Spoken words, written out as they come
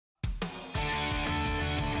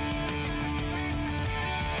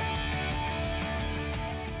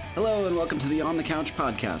Hello and welcome to the On the Couch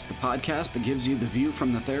podcast, the podcast that gives you the view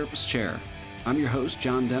from the therapist's chair. I'm your host,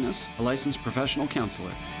 John Dennis, a licensed professional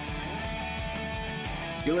counselor.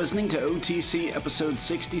 You're listening to OTC episode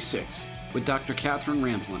 66 with Dr. Katherine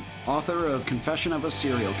Ramsland, author of Confession of a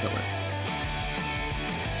Serial Killer.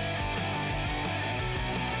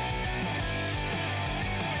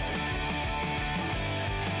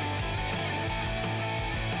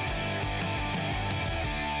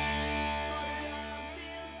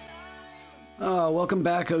 Welcome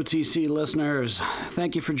back, OTC listeners.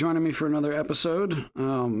 Thank you for joining me for another episode.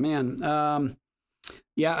 Oh, man.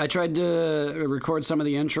 Yeah, I tried to record some of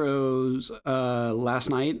the intros last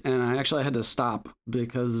night, and I actually had to stop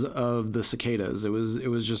because of the cicadas. It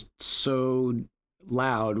was just so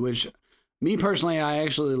loud, which, me personally, I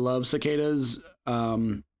actually love cicadas.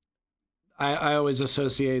 I always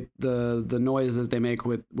associate the noise that they make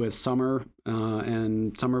with summer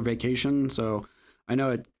and summer vacation, so I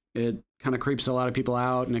know it kind of creeps a lot of people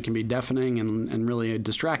out, and it can be deafening and really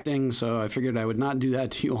distracting. So I figured I would not do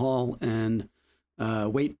that to you all and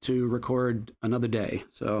wait to record another day.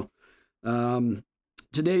 So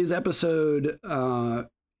today's episode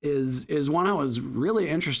is one I was really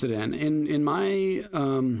interested in. In my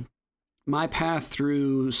my path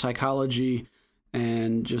through psychology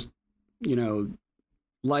and just, you know,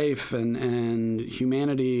 life and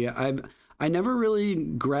humanity, I never really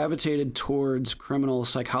gravitated towards criminal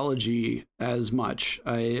psychology as much.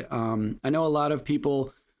 I know a lot of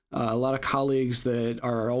people, a lot of colleagues that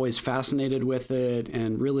are always fascinated with it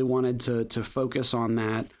and really wanted to focus on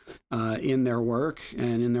that in their work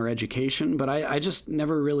and in their education, but I just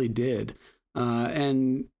never really did.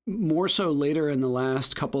 And more so later in the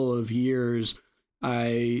last couple of years,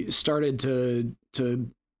 I started to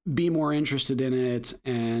be more interested in it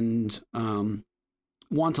and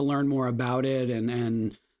want to learn more about it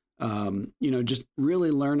and you know, just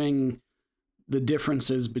really learning the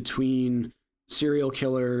differences between serial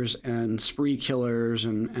killers and spree killers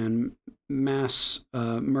and mass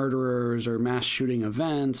murderers or mass shooting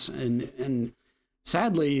events. And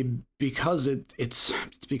sadly, because it's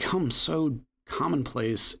become so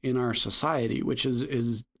commonplace in our society, which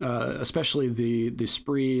is especially the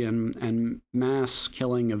spree and mass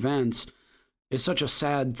killing events, is such a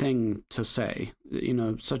sad thing to say, you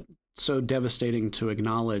know, so devastating to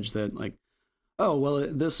acknowledge that, like, oh, well,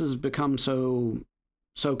 this has become so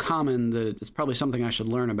common that it's probably something I should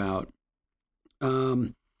learn about.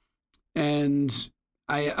 And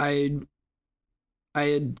I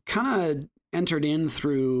had kind of entered in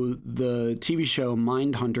through the TV show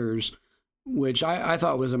Mindhunters, which I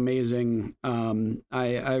thought was amazing.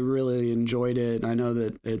 I really enjoyed it. I know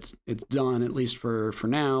that it's done, at least for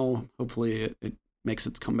now. Hopefully it makes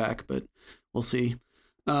its comeback, but we'll see.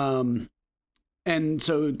 And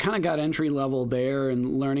so kind of got entry level there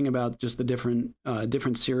and learning about just the different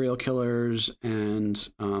serial killers and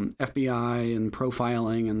FBI and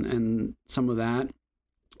profiling and some of that.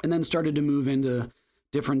 And then started to move into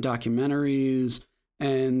different documentaries.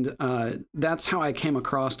 And that's how I came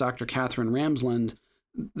across Dr. Katherine Ramsland.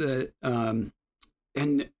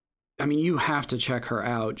 And I mean, you have to check her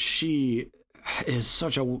out. She is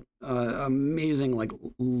such a amazing, like,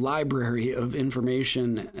 library of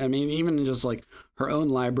information. I mean, even just like her own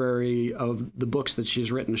library of the books that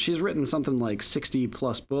she's written. She's written something like 60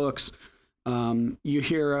 plus books. You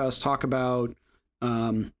hear us talk about.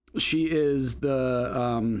 She is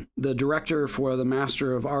the director for the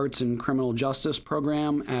Master of Arts in Criminal Justice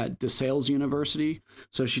program at DeSales University.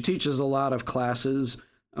 So she teaches a lot of classes.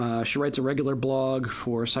 She writes a regular blog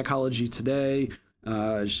for Psychology Today.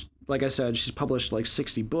 Like I said, she's published like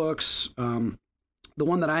 60 books. The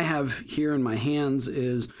one that I have here in my hands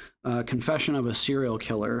is Confession of a Serial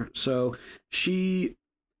Killer. So she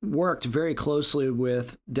worked very closely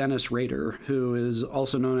with Dennis Rader, who is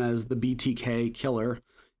also known as the BTK killer,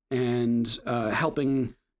 and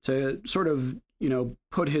helping to sort of, you know,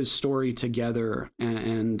 put his story together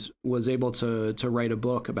and was able to write a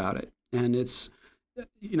book about it. And it's,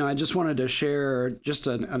 you know, I just wanted to share just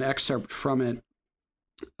an excerpt from it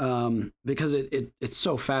because it's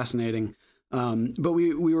so fascinating. But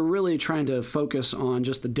we were really trying to focus on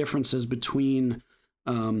just the differences between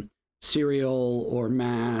serial or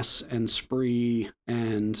mass and spree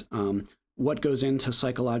and what goes into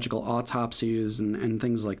psychological autopsies and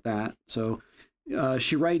things like that. So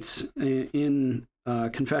she writes in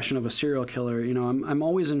Confession of a Serial Killer, you know, I'm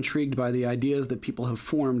always intrigued by the ideas that people have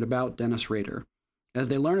formed about Dennis Rader. As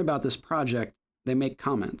they learn about this project, they make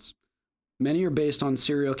comments. Many are based on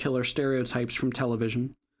serial killer stereotypes from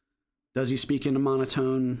television. Does he speak in a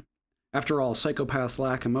monotone? After all, psychopaths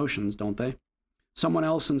lack emotions, don't they? Someone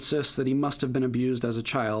else insists that he must have been abused as a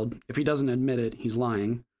child. If he doesn't admit it, he's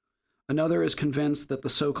lying. Another is convinced that the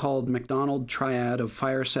so-called McDonald triad of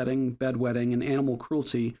fire setting, bedwetting, and animal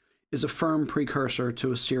cruelty is a firm precursor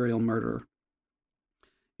to a serial murder.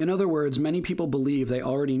 In other words, many people believe they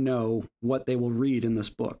already know what they will read in this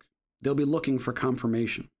book. They'll be looking for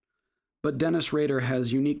confirmation. But Dennis Rader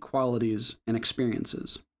has unique qualities and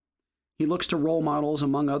experiences. He looks to role models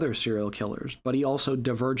among other serial killers, but he also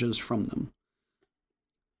diverges from them.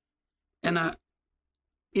 And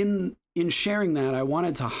in sharing that, I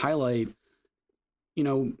wanted to highlight,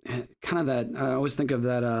 kind of that, I always think of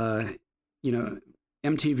that,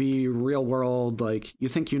 MTV Real World, like You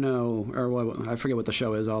Think You Know, or what, I forget what the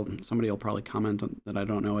show is. Somebody will probably comment on that I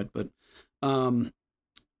don't know it, but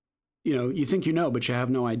you think you know, but you have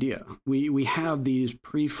no idea. We have these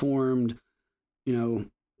preformed,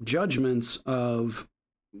 judgments of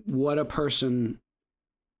what a person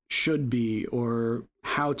should be or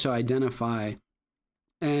how to identify.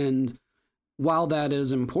 And while that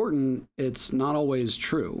is important, it's not always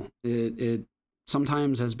true. It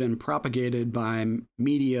sometimes has been propagated by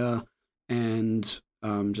media and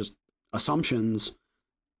just assumptions.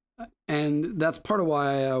 And that's part of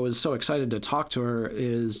why I was so excited to talk to her,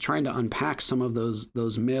 is trying to unpack some of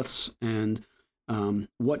those myths and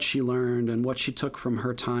what she learned and what she took from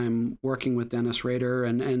her time working with Dennis Rader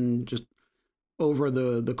and just over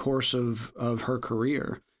the course of her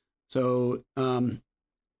career. So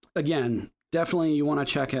again, definitely you want to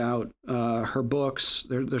check out her books.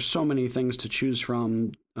 There's so many things to choose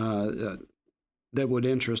from that would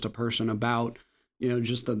interest a person about,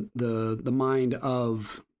 just the mind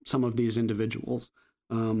of some of these individuals.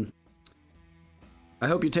 I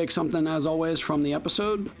hope you take something, as always, from the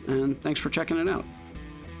episode, and thanks for checking it out.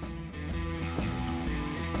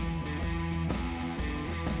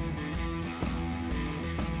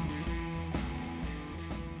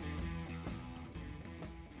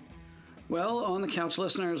 Well, On the Couch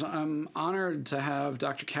listeners, I'm honored to have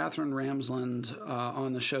Dr. Katherine Ramsland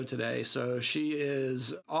on the show today. So she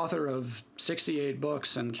is author of 68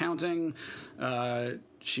 books and counting.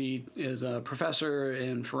 She is a professor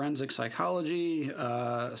in forensic psychology,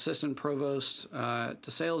 assistant provost at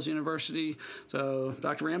DeSales University. So,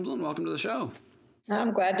 Dr. Ramsland, welcome to the show.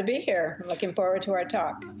 I'm glad to be here. I'm looking forward to our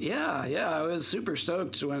talk. Yeah. I was super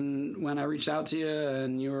stoked when I reached out to you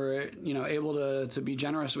and you were, able to be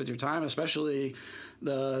generous with your time, especially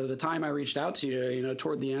the time I reached out to you,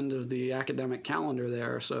 toward the end of the academic calendar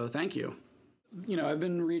there. So thank you. I've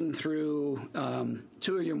been reading through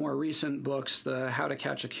two of your more recent books, the How to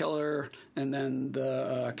Catch a Killer and then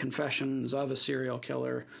the Confessions of a Serial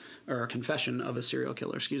Killer, or Confession of a Serial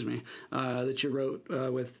Killer, that you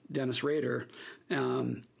wrote with Dennis Rader.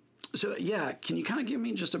 So yeah, can you kind of give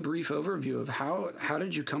me just a brief overview of how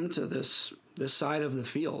did you come to this side of the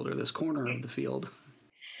field, or this corner of the field?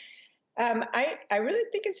 I really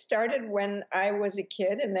think it started when I was a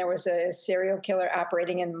kid and there was a serial killer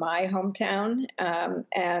operating in my hometown.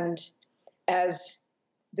 And as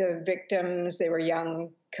the victims, they were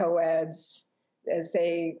young co-eds, as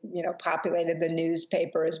they, populated the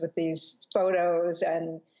newspapers with these photos,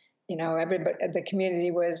 and, everybody, the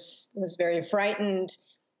community was very frightened.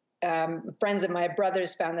 Friends of my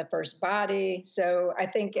brothers found the first body. So I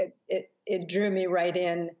think it drew me right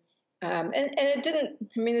in. And it didn't,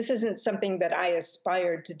 this isn't something that I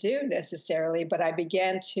aspired to do necessarily, but I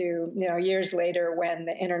began to, years later when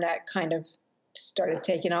the internet kind of started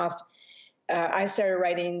taking off, I started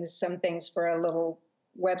writing some things for a little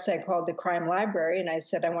website called the Crime Library. And I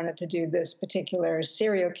said I wanted to do this particular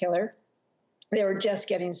serial killer. They were just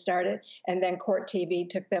getting started, and then Court TV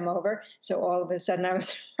took them over. So all of a sudden I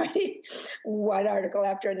was writing one article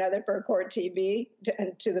after another for Court TV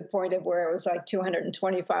to the point of where it was like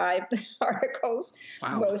 225 articles,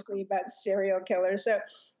 wow, mostly about serial killers. So,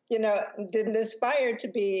 didn't aspire to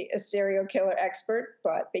be a serial killer expert,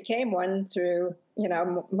 but became one through,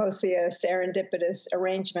 mostly a serendipitous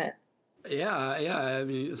arrangement. Yeah.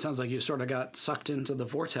 It sounds like you sort of got sucked into the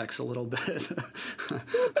vortex a little bit.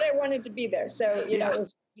 But I wanted to be there. So, it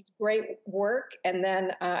was great work. And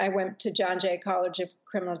then I went to John Jay College of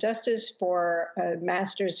Criminal Justice for a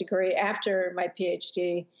master's degree. After my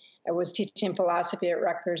PhD, I was teaching philosophy at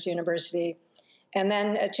Rutgers University. And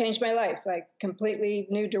then it changed my life, like completely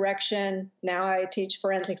new direction. Now I teach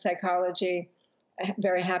forensic psychology. I'm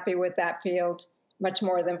very happy with that field. Much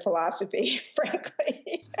more than philosophy,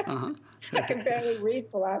 frankly. Uh-huh. I can barely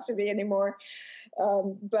read philosophy anymore.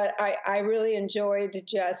 But I really enjoyed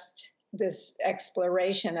just this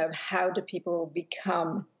exploration of how do people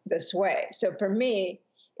become this way. So for me,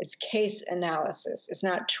 it's case analysis. It's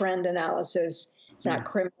not trend analysis. It's not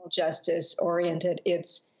criminal justice oriented.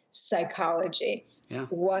 It's psychology. Yeah.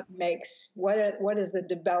 What is the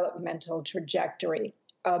developmental trajectory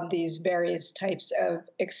of these various types of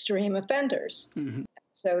extreme offenders? Mm-hmm.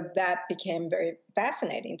 So that became very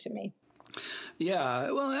fascinating to me.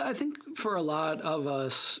 Yeah, well, I think for a lot of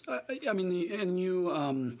us, I mean, and you,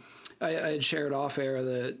 I had shared off air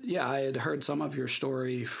that, yeah, I had heard some of your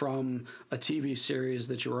story from a TV series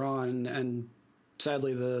that you were on, and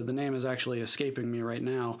sadly, the name is actually escaping me right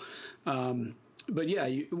now. But yeah,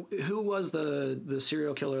 who was the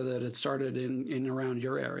serial killer that had started in around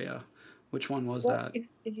your area? Which one was that?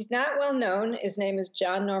 He's not well known. His name is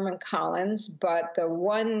John Norman Collins, but the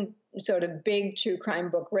one sort of big true crime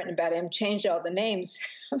book written about him changed all the names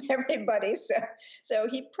of everybody. So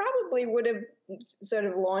he probably would have sort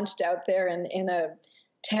of launched out there in a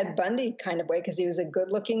Ted Bundy kind of way, because he was a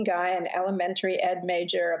good-looking guy, an elementary ed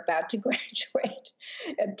major about to graduate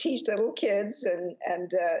and teach little kids,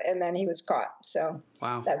 and then he was caught. So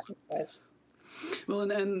wow, that's what it was. Well,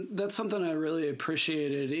 and that's something I really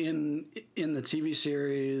appreciated in the TV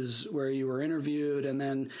series where you were interviewed, and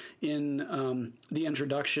then in the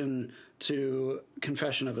introduction to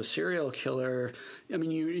Confession of a Serial Killer. I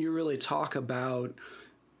mean, you really talk about,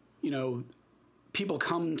 people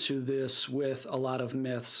come to this with a lot of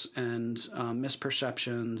myths and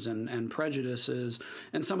misperceptions and prejudices,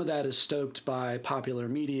 and some of that is stoked by popular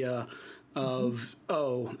media of,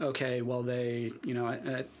 oh, okay, well, they,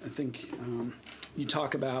 I think you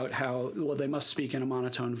talk about how, well, they must speak in a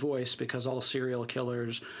monotone voice because all serial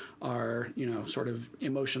killers are, sort of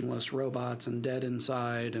emotionless robots and dead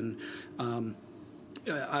inside. And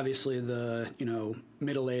obviously the,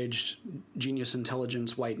 middle-aged genius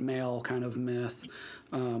intelligence white male kind of myth.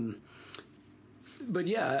 But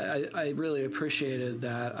yeah, I really appreciated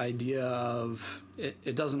that idea of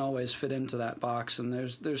it doesn't always fit into that box, and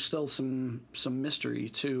there's still some mystery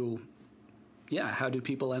to, how do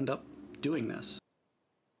people end up doing this?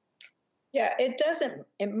 Yeah,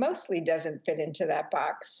 it mostly doesn't fit into that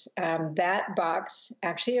box. That box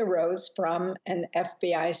actually arose from an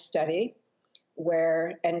FBI study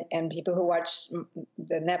where, and people who watch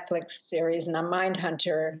the Netflix series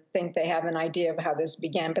Mindhunter think they have an idea of how this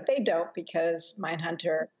began, but they don't, because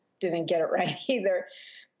Mindhunter didn't get it right either.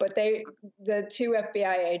 But the two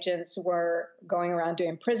FBI agents were going around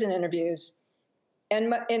doing prison interviews,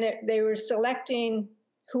 and they were selecting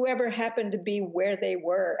whoever happened to be where they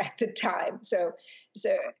were at the time. So,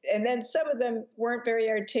 and then some of them weren't very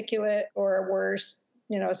articulate or were,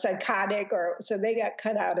 psychotic, so they got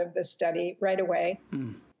cut out of the study right away,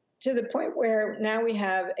 to the point where now we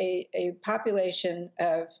have a population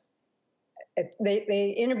of,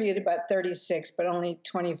 they interviewed about 36, but only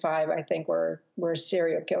 25, I think, were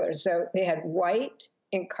serial killers. So they had white,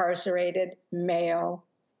 incarcerated, male,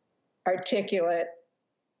 articulate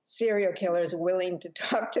serial killers willing to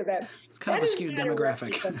talk to them. It's kind of a skewed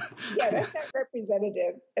demographic. Yeah, that's not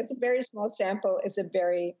representative. It's a very small sample. It's a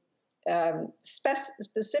very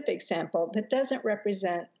specific sample that doesn't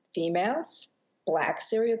represent females, Black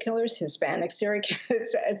serial killers, Hispanic serial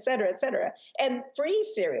killers, et cetera, and free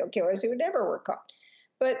serial killers who never were caught.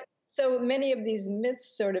 But so many of these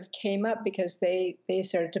myths sort of came up because they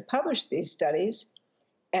started to publish these studies,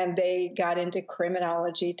 and they got into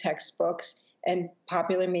criminology textbooks, and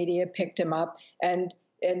popular media picked them up, and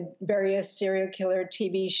various serial killer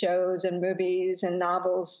TV shows and movies and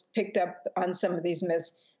novels picked up on some of these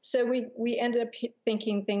myths. So we ended up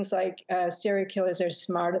thinking things like serial killers are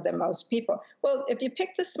smarter than most people. Well, if you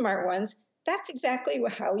pick the smart ones, that's exactly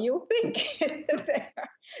how you'll think.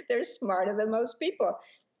 They're smarter than most people,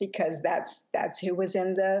 because that's who was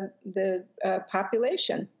in the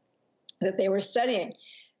population that they were studying.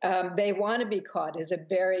 They want to be caught is a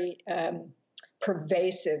very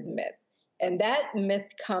pervasive myth. And that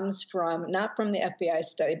myth comes not from the FBI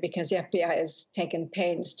study, because the FBI has taken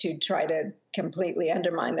pains to try to completely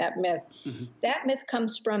undermine that myth. Mm-hmm. That myth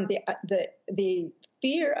comes from the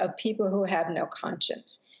fear of people who have no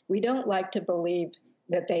conscience. We don't like to believe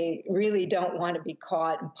that they really don't want to be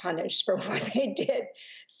caught and punished for what they did.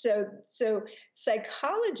 So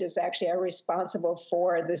psychologists actually are responsible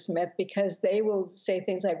for this myth, because they will say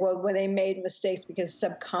things like, well, when they made mistakes because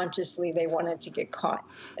subconsciously they wanted to get caught.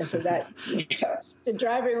 And so that's, so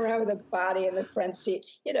driving around with a body in the front seat,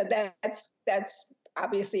 that's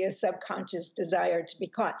obviously a subconscious desire to be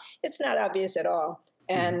caught. It's not obvious at all.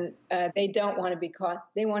 And they don't want to be caught.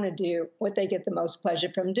 They want to do what they get the most pleasure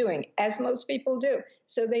from doing, as most people do.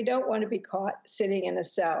 So they don't want to be caught sitting in a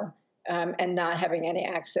cell and not having any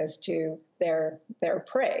access to their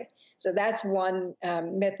prey. So that's one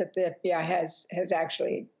myth that the FBI has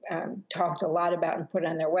actually talked a lot about and put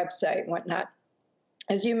on their website and whatnot.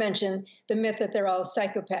 as you mentioned, the myth that they're all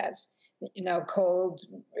psychopaths, cold,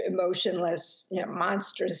 emotionless,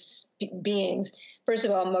 monstrous beings. First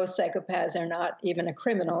of all, most psychopaths are not even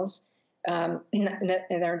criminals. And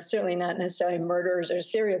they're certainly not necessarily murderers or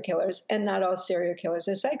serial killers, and not all serial killers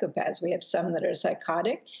are psychopaths. We have some that are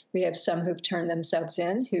psychotic. We have some who've turned themselves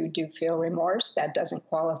in, who do feel remorse. That doesn't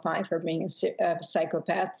qualify for being a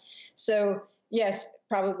psychopath. So yes,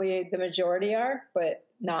 probably the majority are, but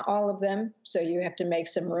not all of them. So you have to make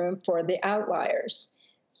some room for the outliers,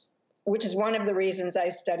 which is one of the reasons I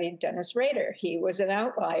studied Dennis Rader. He was an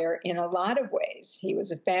outlier in a lot of ways. He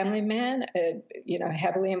was a family man,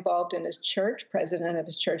 heavily involved in his church, president of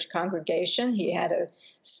his church congregation. He had a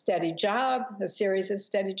steady job, a series of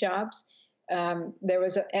steady jobs. And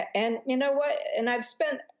you know what? And I've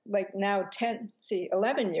spent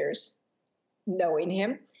 11 years knowing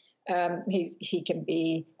him. He can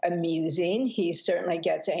be amusing. He certainly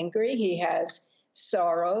gets angry. He has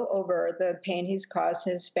sorrow over the pain he's caused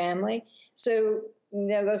his family. So,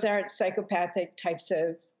 those aren't psychopathic types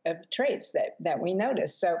of traits that we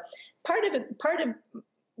notice. So part of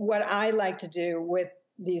what I like to do with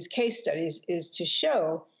these case studies is to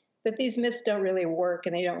show that these myths don't really work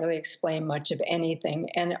and they don't really explain much of anything.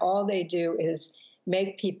 And all they do is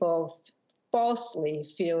make people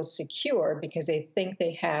falsely feel secure because they think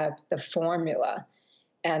they have the formula,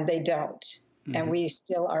 and they don't. Mm-hmm. And we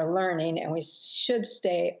still are learning, and we should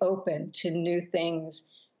stay open to new things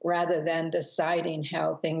rather than deciding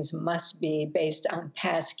how things must be based on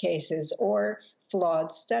past cases or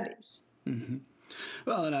flawed studies. Mm-hmm.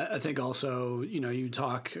 Well, and I think also, you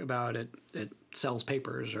talk about it sells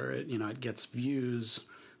papers, or it gets views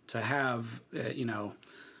to have,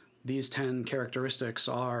 these 10 characteristics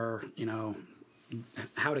are,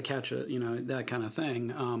 how to catch it, that kind of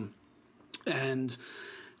thing. And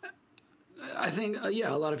I think,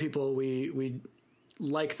 a lot of people, we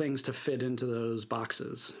like things to fit into those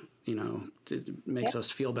boxes, it makes us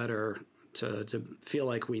feel better to feel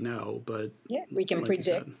like we know, but we can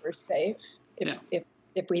predict we're safe.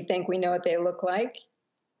 If we think we know what they look like,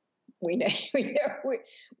 we know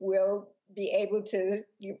we'll be able to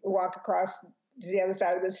walk across to the other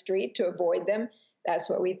side of the street to avoid them. That's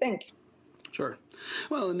what we think. Sure.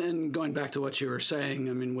 Well, and going back to what you were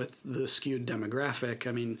saying, with the skewed demographic,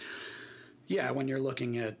 when you're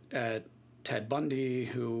looking at Ted Bundy,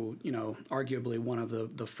 who, arguably one of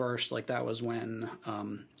the first, that was when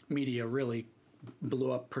media really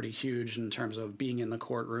blew up pretty huge in terms of being in the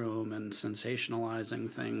courtroom and sensationalizing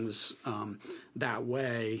things that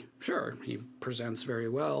way. Sure, he presents very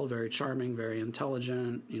well, very charming, very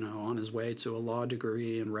intelligent, on his way to a law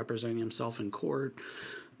degree and representing himself in court.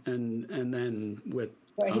 And then with...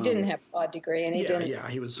 Well, he didn't have a law degree, and he didn't... Yeah,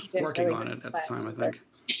 he was working really on it at the time, I think.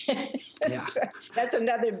 So that's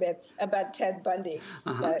another myth about Ted Bundy.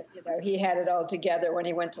 Uh-huh. He had it all together when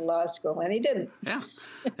he went to law school, and he didn't.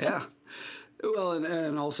 Yeah. Well,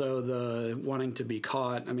 and also the wanting to be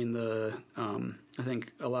caught. I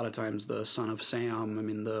think a lot of times the son of Sam.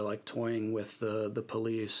 The toying with the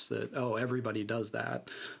police. That everybody does that.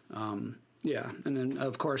 Yeah, and then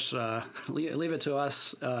of course leave it to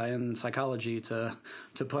us in psychology to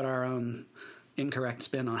put our own incorrect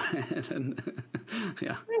spin on it. And,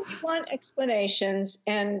 we want explanations,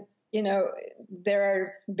 and there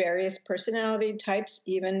are various personality types,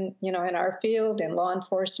 even in our field, in law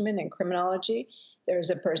enforcement and criminology. There's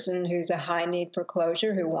a person who's a high need for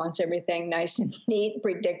closure, who wants everything nice and neat,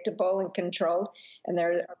 predictable, and controlled, and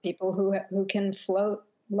there are people who can float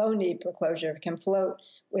low need for closure, can float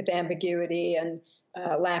with ambiguity and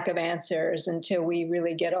lack of answers until we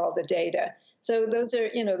really get all the data. So those are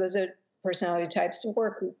personality types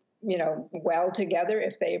work, well together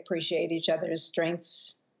if they appreciate each other's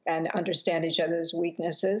strengths and understand each other's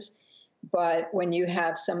weaknesses. But when you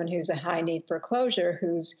have someone who's a high need for closure,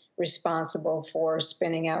 who's responsible for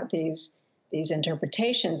spinning out these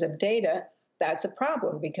interpretations of data, that's a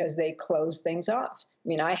problem because they close things off.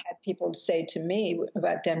 I had people say to me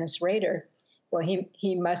about Dennis Rader, well,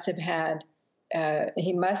 he must have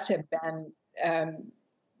been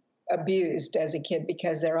abused as a kid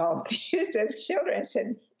because they're all abused as children. I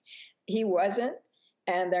said, he wasn't,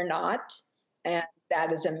 and they're not, and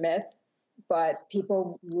that is a myth. But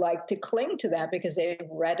people like to cling to that because they've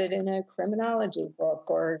read it in a criminology book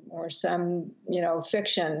or some,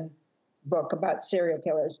 fiction book about serial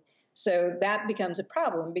killers. So that becomes a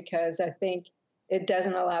problem because I think it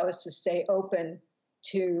doesn't allow us to stay open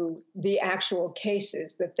to the actual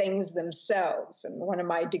cases, the things themselves. And one of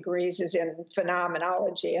my degrees is in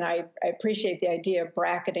phenomenology, and I appreciate the idea of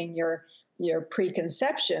bracketing your your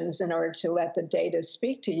preconceptions in order to let the data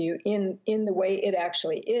speak to you in the way it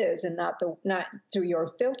actually is, and not through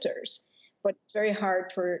your filters. But it's very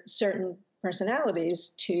hard for certain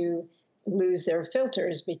personalities to lose their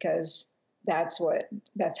filters, because that's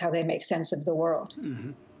how they make sense of the world.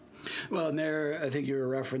 Mm-hmm. Well, and there, I think you were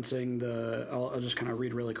referencing I'll just kind of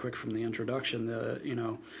read really quick from the introduction,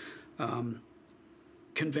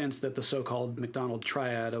 convinced that the so-called McDonald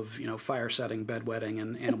triad of, fire setting, bedwetting,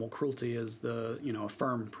 and animal cruelty is a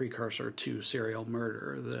firm precursor to serial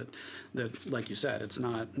murder. That, like you said, it's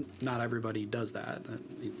not everybody does that.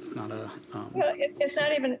 It's not a. Well, it's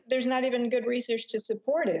not even. There's not even good research to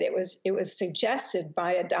support it. It was suggested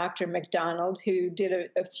by a Dr. McDonald, who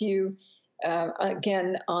did a few.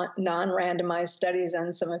 Again, non-randomized studies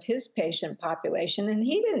on some of his patient population, and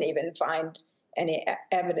he didn't even find any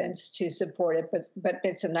evidence to support it, but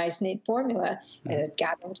it's a nice, neat formula, and it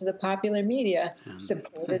got into the popular media,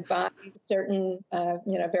 supported by certain,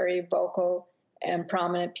 very vocal and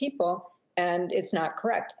prominent people, and it's not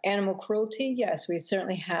correct. Animal cruelty, yes, we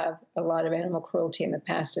certainly have a lot of animal cruelty in the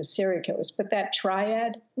past of serial killers, but that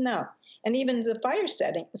triad, no. And even the fire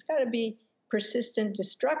setting, it's got to be persistent,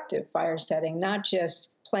 destructive fire setting, not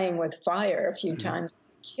just playing with fire a few times.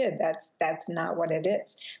 Kid, that's not what it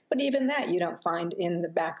is. But even that you don't find in the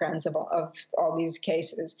backgrounds of all these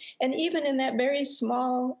cases. And even in that very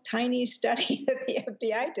small, tiny study that the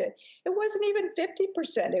FBI did, it wasn't even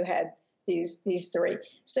 50% who had these three.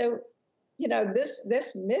 So,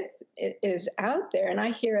 this myth is out there, and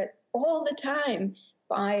I hear it all the time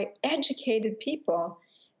by educated people.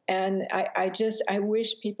 And I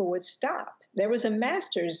wish people would stop. There was a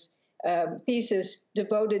master's thesis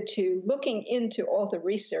devoted to looking into all the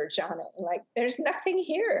research on it. Like, there's nothing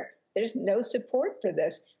here. There's no support for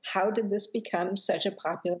this. How did this become such a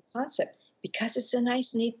popular concept? Because it's a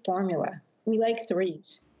nice, neat formula. We like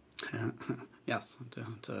threes. Yes,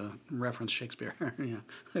 to reference Shakespeare. Yeah.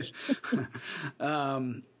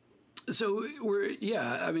 So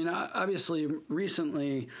obviously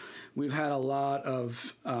recently we've had a lot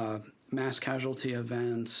of mass casualty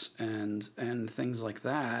events and things like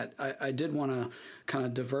that. I did want to kind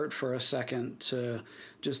of divert for a second to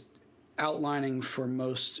just outlining for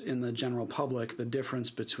most in the general public the difference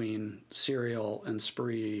between serial and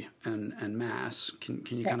spree and mass. Can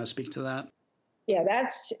you kind of speak to that? Yeah,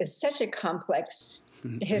 it's such a complex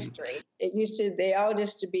history. They all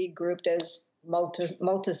used to be grouped as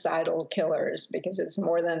multicidal killers because it's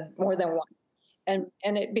more than one, and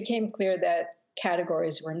it became clear that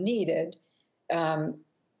categories were needed, and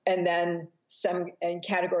then some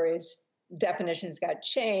categories definitions got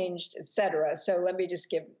changed, etc. So let me just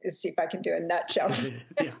see if I can do a nutshell.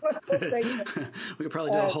 Yeah. We could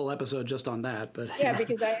probably do a whole episode just on that, but yeah,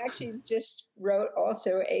 because I actually just wrote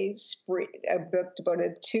also a book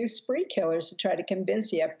devoted to spree killers to try to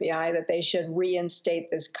convince the FBI that they should reinstate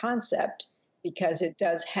this concept, because it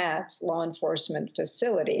does have law enforcement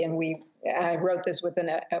facility. And I wrote this with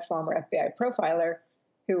a former FBI profiler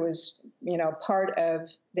who was, part of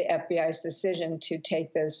the FBI's decision to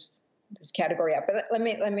take this category up. But let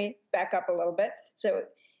me back up a little bit. So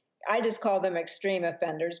I just call them extreme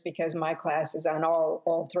offenders because my class is on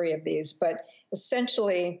all three of these. But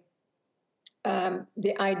essentially,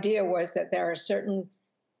 the idea was that there are certain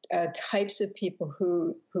types of people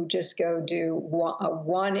who just go do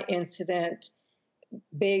one incident,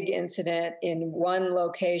 big incident in one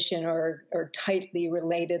location or tightly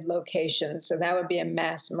related locations. So that would be a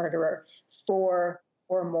mass murderer. 4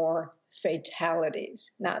 or more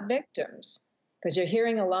fatalities, not victims, because you're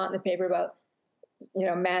hearing a lot in the paper about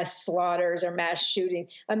mass slaughters or mass shooting.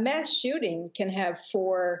 A mass shooting can have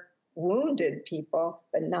 4 wounded people,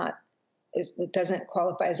 but it doesn't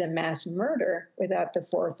qualify as a mass murder without the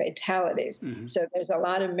 4 fatalities. Mm-hmm. So there's a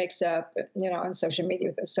lot of mix-up, on social media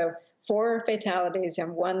with this. So 4 fatalities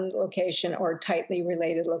in one location or tightly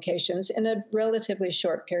related locations in a relatively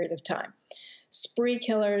short period of time. Spree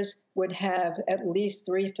killers would have at least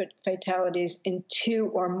 3 fatalities in 2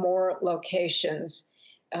 or more locations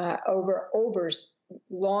over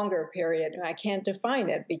longer period. And I can't define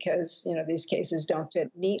it because, these cases don't fit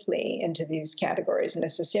neatly into these categories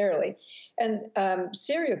necessarily. And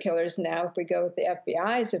serial killers now, if we go with the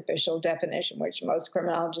FBI's official definition, which most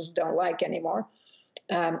criminologists don't like anymore,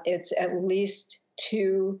 it's at least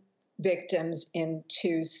 2 victims in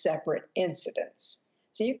 2 separate incidents.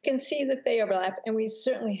 So you can see that they overlap, and we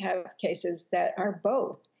certainly have cases that are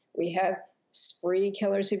both. We have spree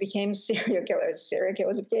killers who became serial killers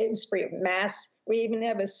who became spree mass. We even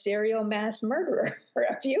have a serial mass murderer for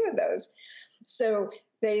a few of those. So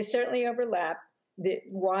they certainly overlap.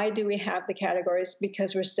 Why do we have the categories?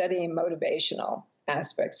 Because we're studying motivational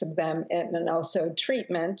aspects of them, and also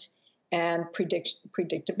treatment and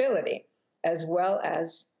predictability, as well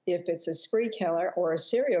as if it's a spree killer or a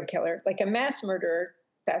serial killer, like a mass murderer,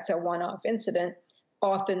 that's a one-off incident,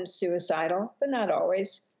 often suicidal, but not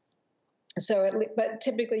always. But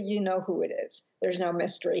typically, you know who it is. There's no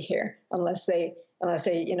mystery here, unless they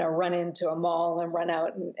run into a mall and run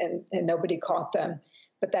out and nobody caught them.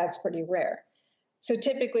 But that's pretty rare. So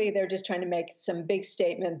typically, they're just trying to make some big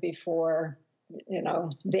statement before,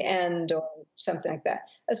 the end or something like that.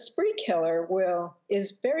 A spree killer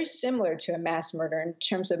is very similar to a mass murder in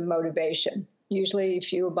terms of motivation, usually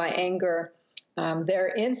fueled by anger.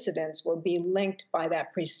 Their incidents will be linked by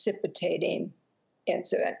that precipitating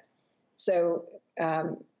incident. So I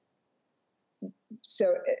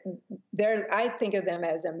think of them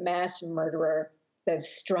as a mass murderer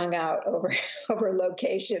that's strung out over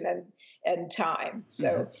location and time.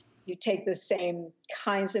 So you take the same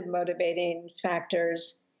kinds of motivating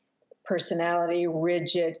factors, personality,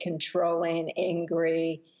 rigid, controlling,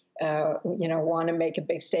 angry, want to make a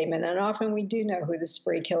big statement. And often we do know who the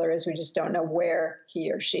spree killer is. We just don't know where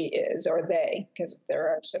he or she is, or they, because there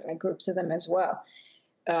are certainly groups of them as well.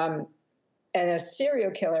 And a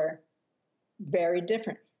serial killer, very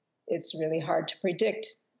different. It's really hard to predict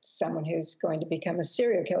someone who's going to become a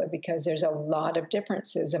serial killer because there's a lot of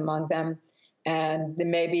differences among them. And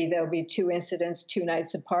maybe there'll be 2 incidents 2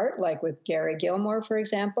 nights apart, like with Gary Gilmore, for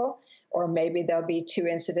example, or maybe there'll be 2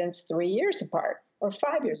 incidents 3 years apart or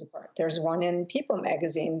 5 years apart. There's one in People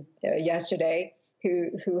magazine yesterday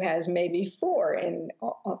who has maybe 4 in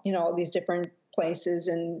all these different places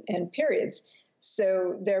and periods.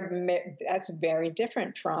 So that's very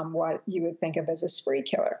different from what you would think of as a spree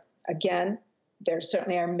killer. Again, there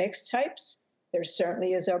certainly are mixed types. There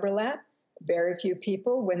certainly is overlap. Very few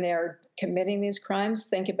people, when they're committing these crimes,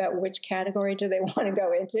 think about which category do they want to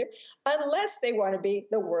go into, unless they want to be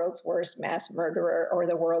the world's worst mass murderer or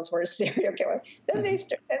the world's worst serial killer. Then they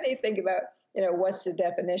think about, what's the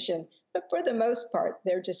definition. But for the most part,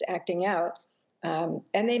 they're just acting out. And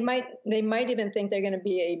they might even think they're going to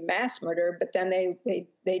be a mass murderer, but then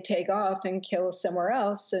they take off and kill somewhere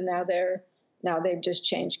else. So now they've just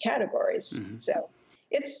changed categories. Mm-hmm. So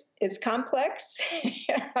it's complex.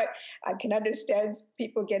 I can understand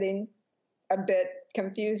people getting a bit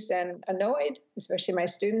confused and annoyed, especially my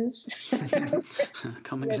students.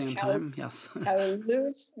 Come exam time, yes. How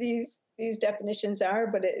loose these definitions are,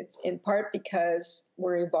 but it's in part because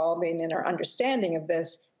we're evolving in our understanding of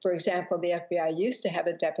this. For example, the FBI used to have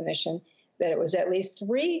a definition that it was at least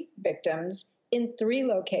 3 victims in 3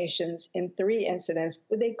 locations in 3 incidents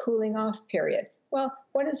with a cooling off period. Well,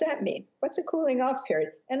 what does that mean? What's a cooling off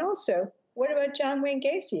period? And also, what about John Wayne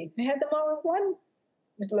Gacy, who had them all in one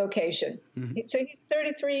location? Mm-hmm. So he's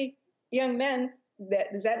 33 young men.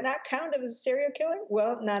 Does that not count as a serial killer?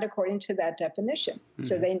 Well, not according to that definition. Mm-hmm.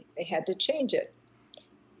 So they had to change it.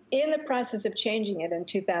 In the process of changing it in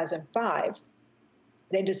 2005,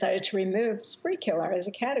 they decided to remove spree killer as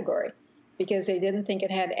a category because they didn't think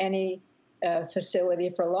it had any facility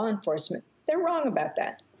for law enforcement. They're wrong about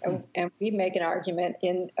that. And we make an argument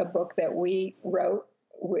in a book that we wrote,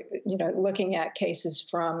 looking at cases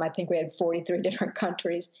from, I think we had 43 different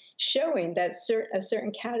countries, showing that a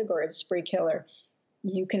certain category of spree killer,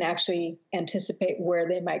 you can actually anticipate where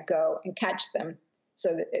they might go and catch them.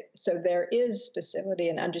 So there is facility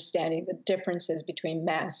in understanding the differences between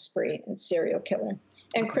mass spree and serial killer.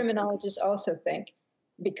 And criminologists also think,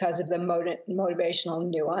 because of the motivational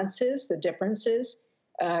nuances, the differences,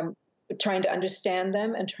 trying to understand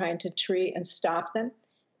them and trying to treat and stop them,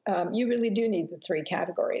 you really do need the 3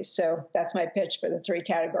 categories. So that's my pitch for the 3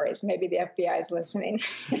 categories. Maybe the FBI is listening.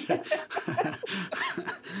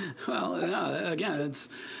 Well, again, it's,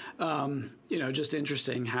 just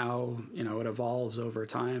interesting how, it evolves over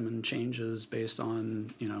time and changes based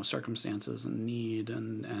on, circumstances and need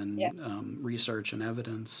and research and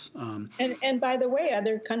evidence. And by the way,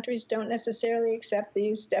 other countries don't necessarily accept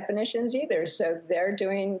these definitions either. So they're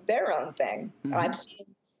doing their own thing. Mm-hmm. I've seen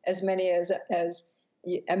as many as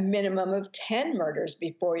a minimum of 10 murders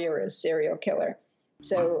before you're a serial killer.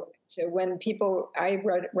 So when I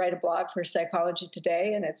write a blog for Psychology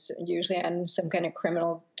Today, and it's usually on some kind of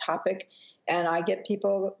criminal topic, and I get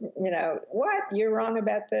people, what? You're wrong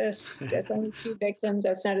about this. That's only 2 victims.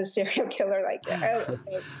 That's not a serial killer. Like, okay.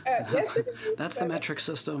 Yes, it is. That's the metric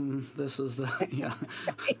system. This is the, yeah.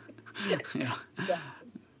 Yeah. Exactly.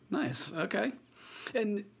 Nice. Okay.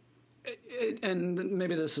 And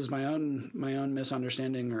maybe this is my own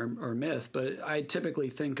misunderstanding or myth, but I typically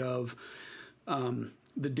think of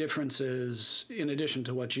the differences, in addition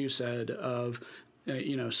to what you said, of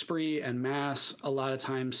spree and mass a lot of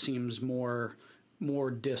times seems more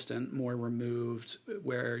more distant, more removed,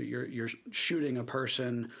 where you're shooting a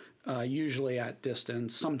person usually at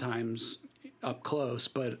distance, sometimes up close,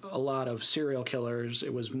 but a lot of serial killers,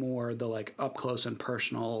 it was more the like up close and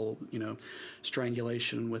personal,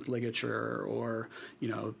 strangulation with ligature or,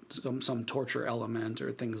 some torture element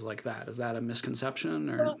or things like that. Is that a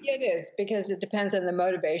misconception? Or? Well, it is, because it depends on the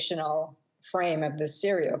motivational frame of the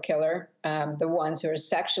serial killer. The ones who are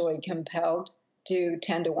sexually compelled do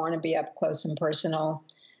tend to want to be up close and personal.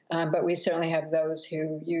 But we certainly have those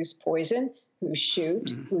who use poison, who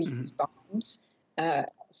shoot, who use bombs.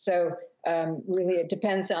 So really, it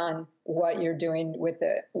depends on what you're doing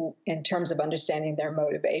in terms of understanding their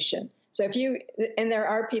motivation. So and there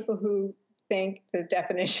are people who think the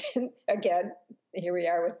definition, again, here we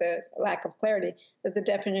are with the lack of clarity, that the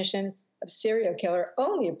definition of serial killer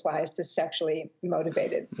only applies to sexually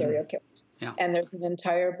motivated serial killers. Yeah. And there's an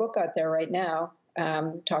entire book out there right now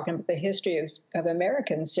talking about the history of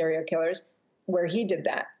American serial killers where he did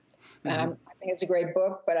that. I think it's a great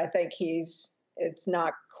book, but I think it's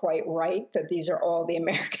not quite right that these are all the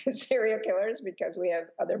American serial killers, because we have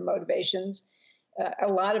other motivations, a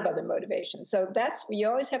lot of other motivations. So you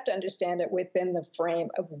always have to understand it within the frame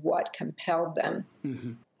of what compelled them.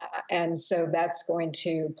 And so that's going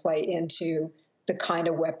to play into the kind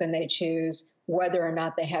of weapon they choose, whether or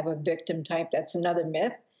not they have a victim type. That's another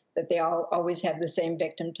myth, that they all always have the same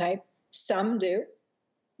victim type. Some do.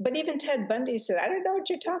 But even Ted Bundy said, I don't know what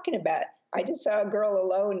you're talking about. I just saw a girl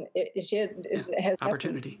alone. Has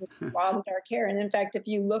opportunity, long dark hair. And in fact, if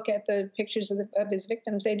you look at the pictures of his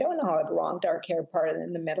victims, they don't all have long dark hair parted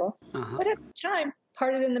in the middle. But at the time,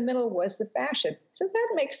 parted in the middle was the fashion. So that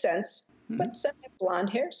makes sense. But some have blonde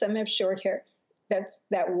hair, some have short hair.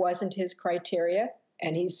 That wasn't his criteria,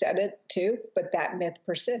 and he said it too. But that myth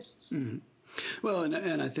persists. Well,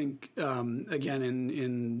 and I think again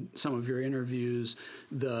in some of your interviews,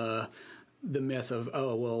 the myth of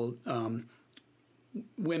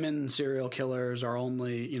women serial killers are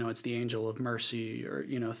only, it's the angel of mercy, or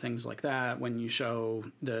things like that. When you show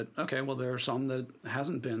that, okay, well, there are some that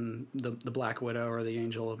hasn't been the Black Widow or the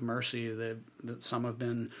angel of mercy. That some have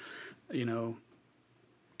been,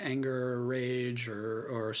 anger, rage,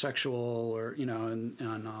 or sexual, or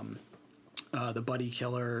and the buddy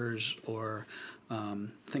killers or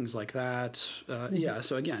things like that. Yeah.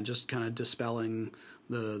 So again, just kind of dispelling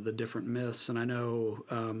the different myths. And I know,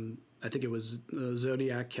 I think it was the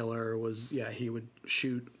Zodiac killer he would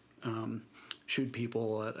shoot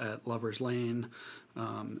people at Lover's Lane,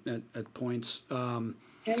 at points. And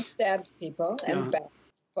stabbed people and backed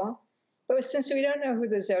people. But since we don't know who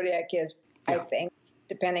the Zodiac is, I think,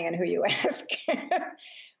 depending on who you ask,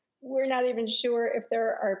 we're not even sure if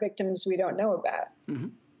there are victims we don't know about.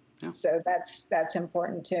 Yeah. So that's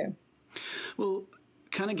important too. Well,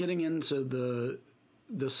 kind of getting into the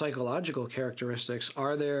psychological characteristics,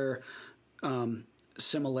 are there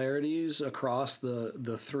similarities across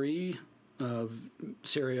the three of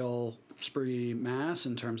serial, spree, mass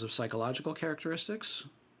in terms of psychological characteristics?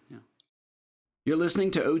 Yeah. You're listening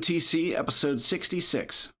to OTC episode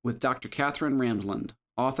 66 with Dr. Katherine Ramsland,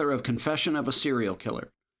 author of Confession of a Serial Killer.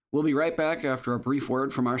 We'll be right back after a brief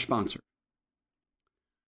word from our sponsor.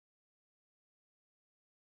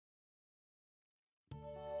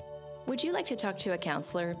 Would you like to talk to a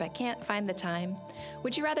counselor but can't find the time?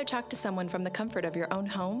 Would you rather talk to someone from the comfort of your own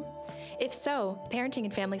home? If so, Parenting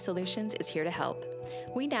and Family Solutions is here to help.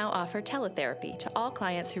 We now offer teletherapy to all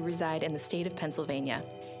clients who reside in the state of Pennsylvania.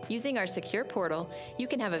 Using our secure portal, you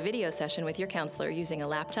can have a video session with your counselor using a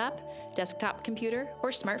laptop, desktop computer, or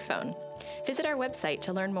smartphone. Visit our website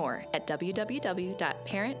to learn more at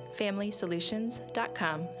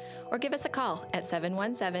www.parentfamilysolutions.com or give us a call at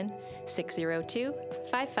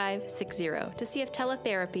 717-602-5560 to see if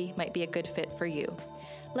teletherapy might be a good fit for you.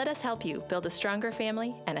 Let us help you build a stronger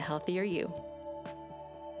family and a healthier you.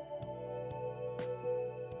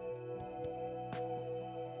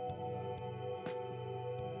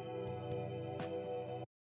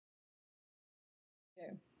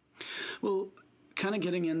 Well, kind of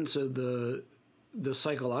getting into the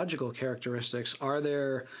psychological characteristics, are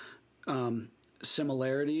there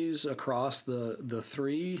similarities across the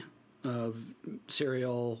three of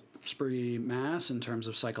serial, spree, mass in terms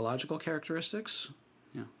of psychological characteristics?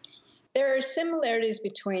 Yeah. There are similarities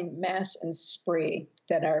between mass and spree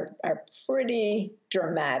that are pretty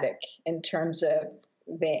dramatic in terms of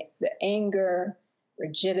the anger,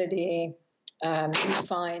 rigidity. You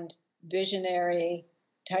find visionary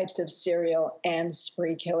types of serial and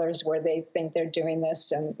spree killers where they think they're doing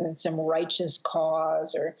this in some righteous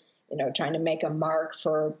cause, or trying to make a mark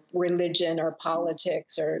for religion or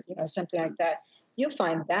politics, or something like that. you'll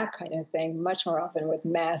find that kind of thing much more often with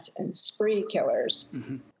mass and spree killers.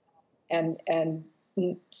 Mm-hmm. And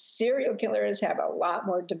serial killers have a lot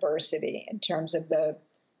more diversity in terms of the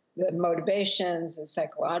motivations, the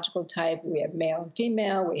psychological type. We have male and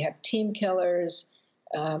female. We have team killers.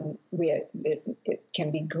 It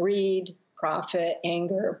can be greed, profit,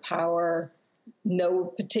 anger, power, no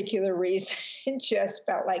particular reason, just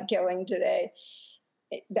felt like killing today.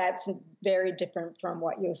 That's very different from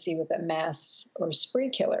what you'll see with a mass or spree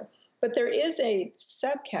killer. But there is a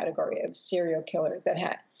subcategory of serial killer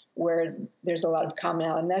where there's a lot of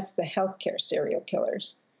commonality, and that's the healthcare serial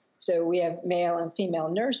killers. So we have male and female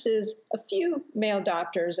nurses, a few male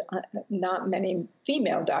doctors, not many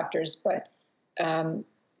female doctors, but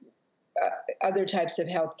other types of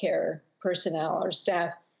healthcare personnel or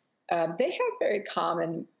staff. They have very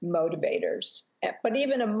common motivators. But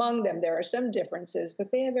even among them, there are some differences,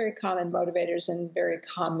 but they have very common motivators and very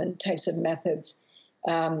common types of methods.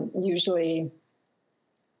 Usually,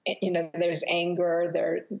 there's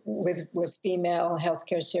anger. With female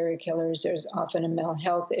healthcare serial killers, there's often a mental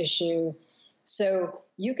health issue. So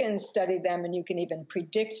you can study them and you can even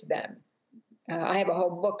predict them. I have a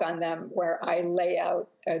whole book on them where I lay out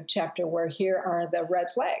a chapter where here are the red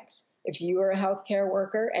flags. If you are a healthcare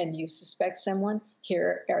worker and you suspect someone,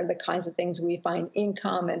 here are the kinds of things we find in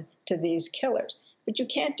common to these killers. But you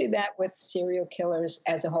can't do that with serial killers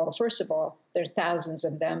as a whole. First of all, there are thousands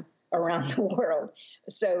of them around the world.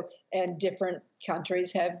 And different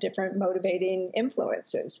countries have different motivating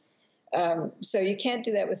influences. So you can't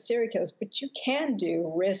do that with serial killers, but you can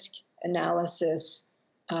do risk analysis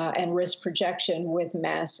and risk projection with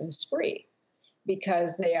mass and spree,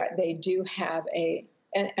 because they do have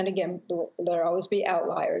and again, there'll always be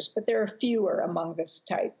outliers, but there are fewer among this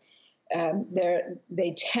type.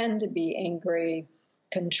 They tend to be angry,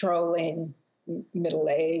 controlling,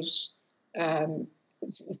 middle-aged.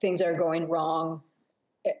 Things are going wrong,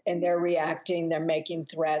 and they're reacting. They're making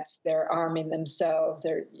threats. They're arming themselves.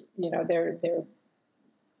 You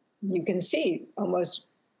can see almost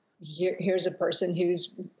here's a person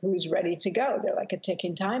who's ready to go. They're like a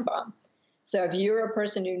ticking time bomb. So if you're a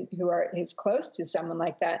person who is close to someone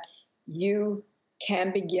like that, you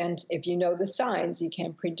can begin, if you know the signs, you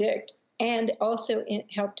can predict and also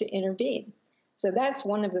help to intervene. So that's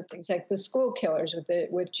one of the things, like the school killers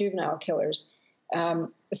with juvenile killers.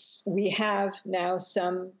 We have now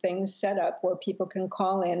some things set up where people can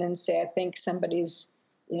call in and say, I think somebody's,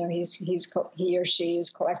 he or she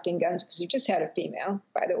is collecting guns, because you just had a female,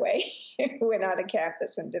 by the way, who went on a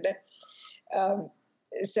campus and did it.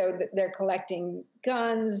 So they're collecting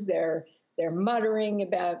guns. They're muttering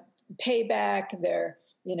about payback. They're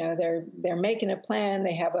making a plan.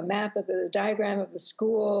 They have a map of the diagram of the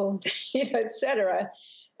school, et cetera.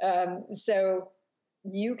 So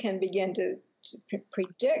you can begin to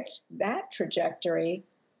predict that trajectory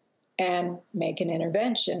and make an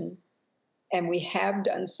intervention. And we have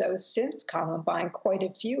done so since Columbine. Quite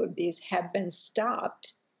a few of these have been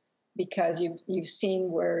stopped because you've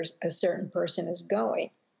seen where a certain person is going.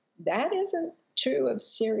 That isn't true of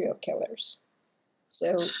serial killers.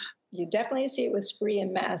 So you definitely see it with spree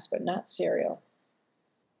and mass, but not serial.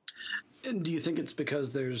 And do you think it's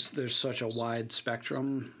because there's such a wide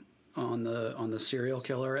spectrum on the serial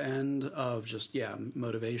killer end of just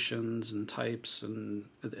motivations and types, and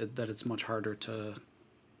that it's much harder to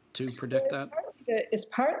predict that? It's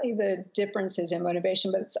partly the differences in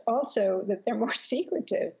motivation, but it's also that they're more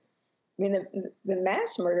secretive. I mean, the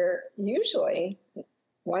mass murderer usually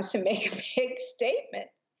wants to make a big statement.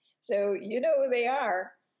 So you know who they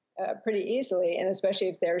are pretty easily, and especially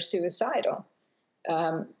if they're suicidal.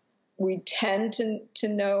 We tend to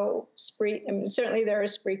know spree. I mean, certainly there are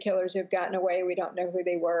spree killers who've gotten away. We don't know who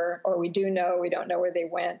they were, or we do know, we don't know where they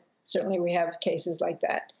went. Certainly we have cases like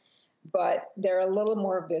that. But they're a little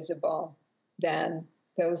more visible than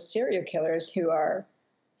those serial killers who are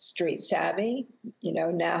street savvy,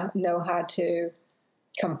 now know how to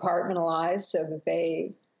compartmentalize so that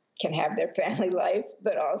they can have their family life,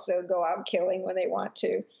 but also go out killing when they want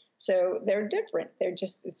to. So they're different.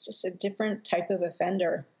 It's just a different type of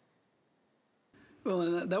offender. Well,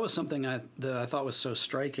 and that was something that I thought was so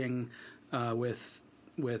striking with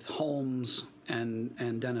Holmes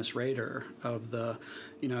and Dennis Rader, of the,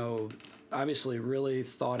 obviously really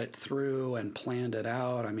thought it through and planned it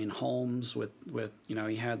out. I mean, Holmes with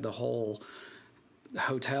he had the whole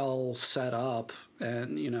hotel set up,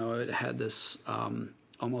 and it had this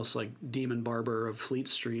almost like Demon Barber of Fleet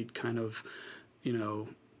Street kind of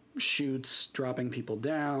shoots dropping people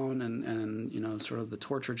down, and sort of the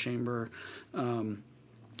torture chamber.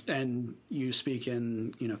 and you speak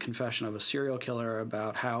in, Confession of a Serial Killer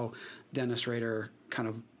about how Dennis Rader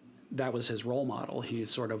that was his role model. He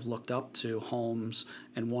sort of looked up to Holmes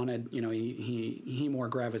and wanted, he more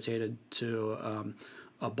gravitated to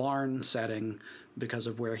a barn setting because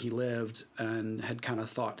of where he lived, and had kind of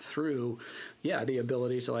thought through, the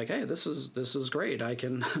ability to hey, this is great. I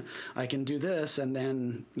can do this and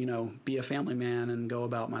then, be a family man and go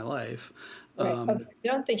about my life. Right. I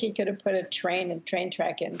don't think he could have put a train and train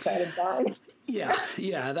track inside a barn. Yeah.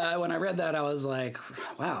 When I read that, I was like,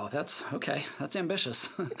 wow, that's okay. That's ambitious.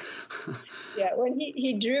 Yeah, when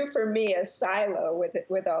he drew for me a silo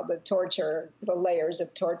with all the layers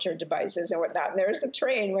of torture devices and whatnot, and there's a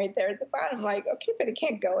train right there at the bottom. I'm like, okay, but it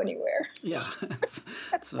can't go anywhere. Yeah,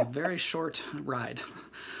 it's a very short ride.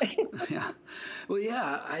 Yeah. Well,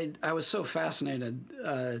 yeah, I was so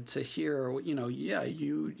fascinated to hear,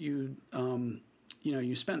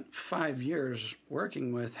 you spent 5 years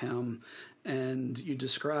working with him, and you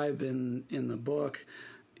describe in the book,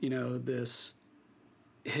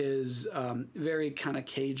 his very kind of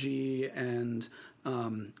cagey and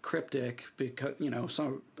cryptic, because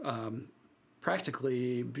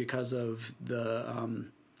practically because of the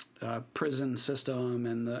prison system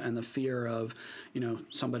and the fear of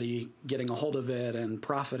somebody getting a hold of it and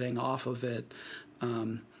profiting off of it.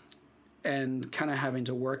 And kind of having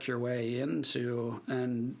to work your way into,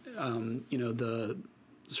 and the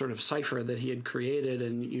sort of cipher that he had created,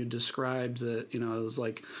 and you described that it was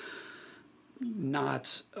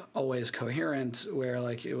not always coherent, where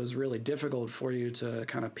it was really difficult for you to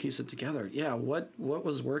kind of piece it together. Yeah, what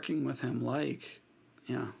was working with him like?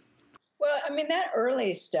 Yeah. Well, I mean, that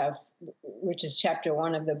early stuff, which is chapter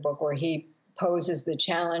 1 of the book, where he poses the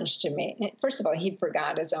challenge to me. First of all, he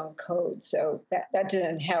forgot his own code, so that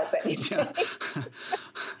didn't help anything. Yeah.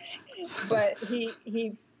 But he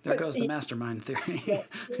there goes the mastermind theory. Yeah.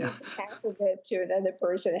 Half of it to another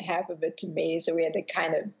person, half of it to me. So we had to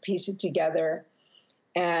kind of piece it together,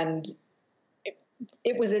 and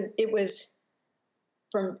it was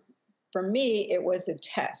for me, it was a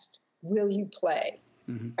test. Will you play?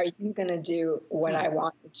 Mm-hmm. Are you going to do what I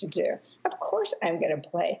want you to do? Of course, I'm going to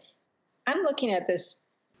play. I'm looking at this.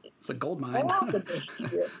 It's a gold mine. And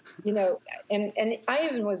I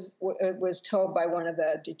even was told by one of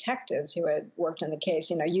the detectives who had worked on the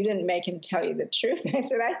case, you didn't make him tell you the truth. I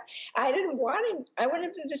said, I didn't want him. I want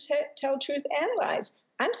him to just tell truth and lies.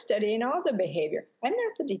 I'm studying all the behavior. I'm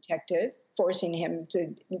not the detective forcing him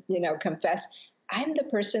to, confess. I'm the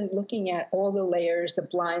person looking at all the layers, the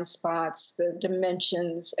blind spots, the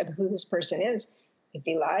dimensions of who this person is. If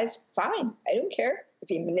he lies, fine. I don't care. If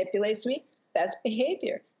he manipulates me, that's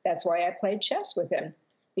behavior. That's why I played chess with him,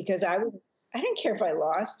 because I didn't care if I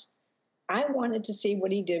lost. I wanted to see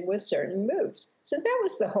what he did with certain moves. So that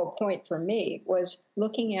was the whole point for me, was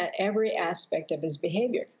looking at every aspect of his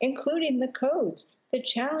behavior, including the codes, the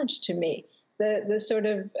challenge to me, the sort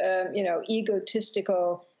of,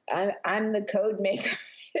 egotistical, I'm the code maker,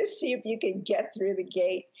 see if you can get through the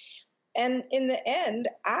gate. And in the end,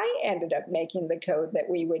 I ended up making the code that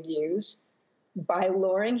we would use by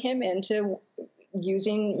luring him into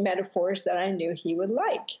using metaphors that I knew he would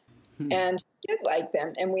like. And he did like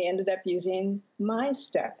them. And we ended up using my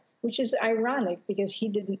stuff, which is ironic because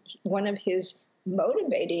one of his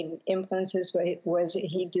motivating influences was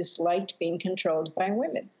he disliked being controlled by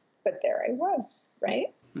women. But there I was,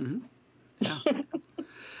 right? Mm-hmm. Yeah.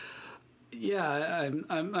 Yeah,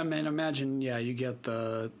 I mean, imagine, you get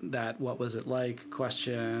that what was it like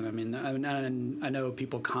question. I mean, I know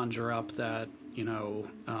people conjure up that,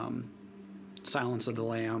 Silence of the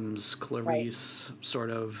Lambs, Clarice sort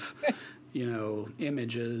of,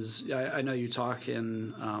 images. I know you talk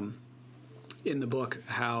in the book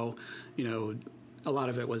how, a lot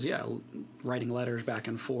of it was, writing letters back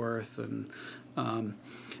and forth. And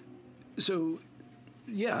so,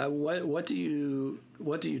 what do you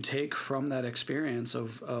take from that experience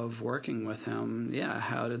of working with him? Yeah,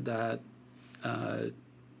 how did that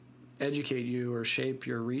educate you or shape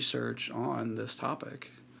your research on this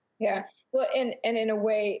topic? Yeah, well, and in a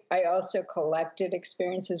way, I also collected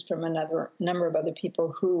experiences from number of other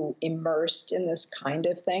people who immersed in this kind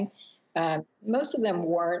of thing. Most of them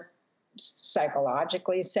weren't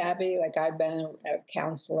psychologically savvy. Like, I've been a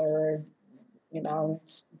counselor,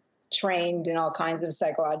 trained in all kinds of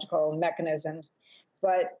psychological mechanisms.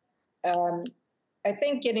 But I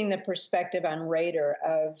think getting the perspective on Rader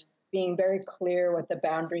of being very clear what the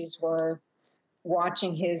boundaries were,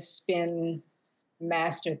 watching his spin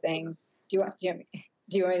master thing. Do you want me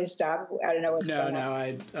to stop? I don't know what's going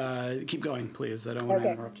on. No, keep going, please. I don't want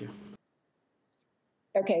to interrupt you.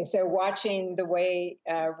 Okay, so watching the way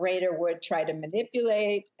Rader would try to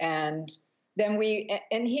manipulate, and then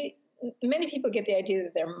many people get the idea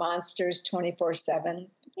that they're monsters 24/7.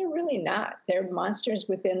 They're really not. They're monsters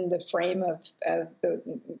within the frame of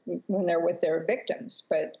when they're with their victims.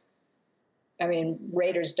 But I mean,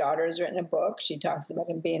 Rader's daughter has written a book. She talks about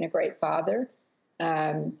him being a great father.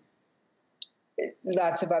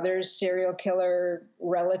 Lots of other serial killer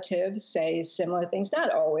relatives say similar things.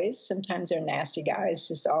 Not always. Sometimes they're nasty guys,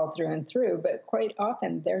 just all through and through. But quite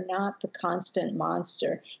often, they're not the constant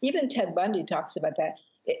monster. Even Ted Bundy talks about that.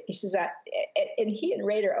 He says that, and he and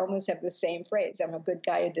Rader almost have the same phrase: "I'm a good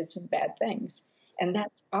guy who did some bad things." And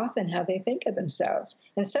that's often how they think of themselves.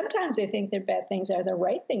 And sometimes they think their bad things are the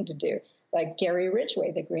right thing to do. Like Gary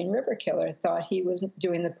Ridgway, the Green River Killer, thought he was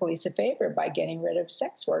doing the police a favor by getting rid of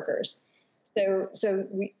sex workers. So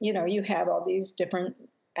you have all these different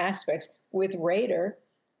aspects. With Rader,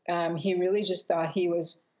 he really just thought he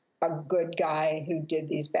was a good guy who did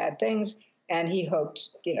these bad things, and he hoped,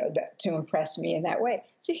 to impress me in that way.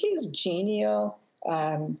 So he's genial,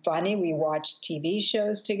 funny. We watched TV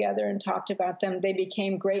shows together and talked about them. They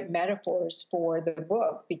became great metaphors for the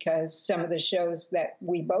book because some of the shows that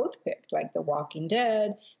we both picked, like The Walking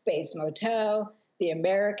Dead, Bates Motel, The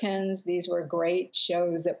Americans, these were great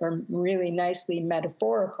shows that were really nicely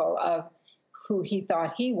metaphorical of who he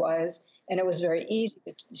thought he was. And it was very easy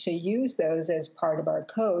to use those as part of our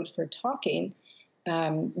code for talking,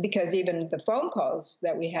 because even the phone calls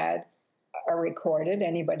that we had are recorded.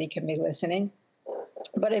 Anybody can be listening.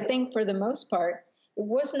 But I think for the most part, it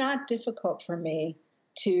was not difficult for me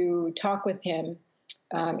to talk with him,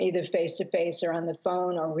 either face-to-face or on the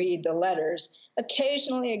phone or read the letters.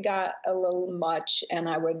 Occasionally it got a little much, and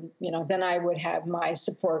I would, then I would have my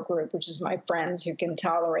support group, which is my friends who can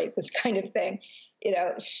tolerate this kind of thing,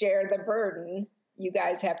 share the burden. You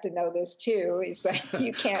guys have to know this too. It's like,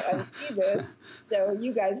 you can't unsee this, so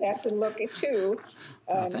you guys have to look it too.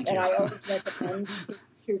 Thank you. And I always recommend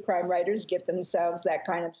true crime writers get themselves that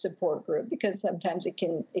kind of support group, because sometimes it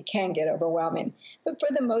can get overwhelming. But for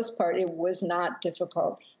the most part, it was not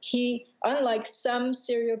difficult. He, unlike some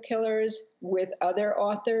serial killers with other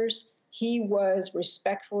authors, he was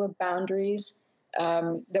respectful of boundaries.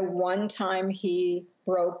 The one time he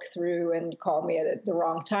broke through and called me at the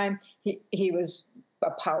wrong time, he was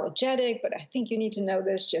apologetic, but I think you need to know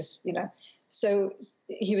this, So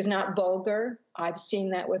he was not vulgar. I've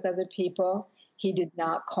seen that with other people. He did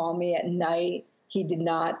not call me at night. He did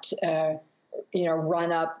not,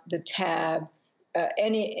 run up the tab,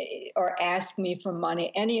 or ask me for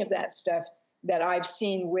money. Any of that stuff that I've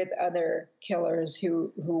seen with other killers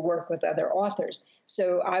who work with other authors.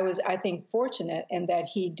 So I was, I think, fortunate in that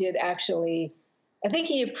he did actually. I think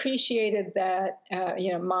he appreciated that,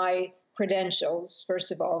 my credentials,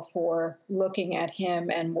 first of all, for looking at him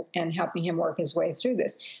and helping him work his way through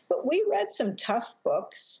this. But we read some tough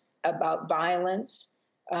books about violence.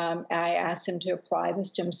 I asked him to apply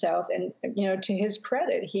this to himself, and to his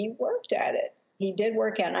credit, he worked at it. He did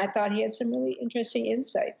work at it, and I thought he had some really interesting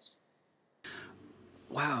insights.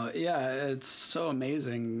 Wow, yeah, it's so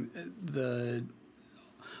amazing. The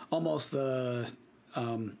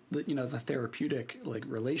therapeutic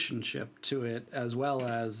relationship to it, as well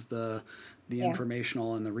as the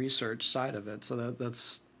informational and the research side of it. So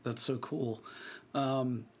that's so cool.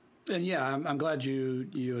 And yeah, I'm glad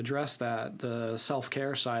you addressed that, the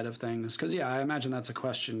self-care side of things, because I imagine that's a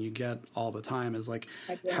question you get all the time, is like,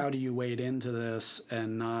 how do you wade into this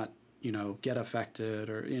and not get affected,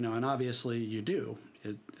 or and obviously you do.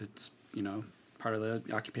 It's part of the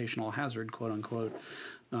occupational hazard, quote unquote.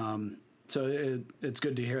 So it's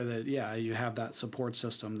good to hear that you have that support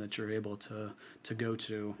system that you're able to go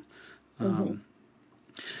to.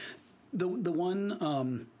 The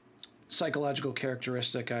one psychological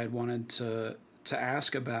characteristic I wanted to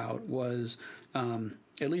ask about was,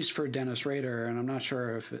 at least for Dennis Rader, and I'm not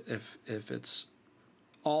sure if it's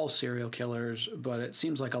all serial killers, but it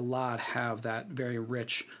seems like a lot have that very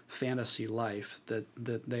rich fantasy life that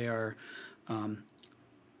they are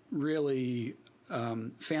really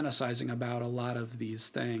fantasizing about a lot of these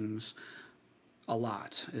things a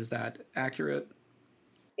lot. Is that accurate?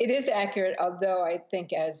 It is accurate, although I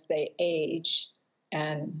think as they age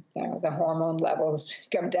and the hormone levels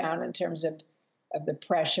come down in terms of the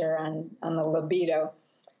pressure on the libido,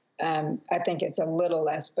 I think it's a little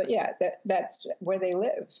less. But that's where they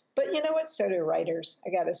live. But you know what? So do writers, I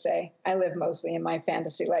got to say. I live mostly in my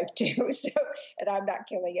fantasy life too, and I'm not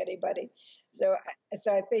killing anybody. So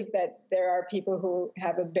I think that there are people who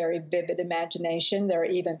have a very vivid imagination. There are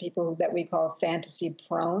even people that we call fantasy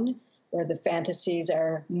prone, where the fantasies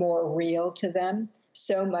are more real to them,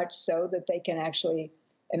 so much so that they can actually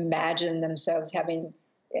imagine themselves having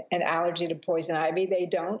an allergy to poison ivy. They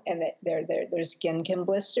don't, and their skin can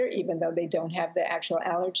blister even though they don't have the actual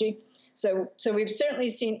allergy. So we've certainly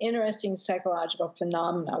seen interesting psychological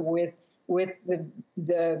phenomena with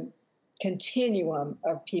the continuum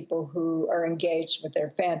of people who are engaged with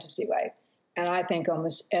their fantasy life. And I think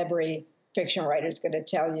almost every fiction writer is going to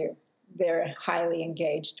tell you they're highly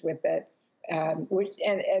engaged with it. And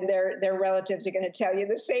their relatives are going to tell you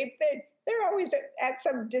the same thing. They're always at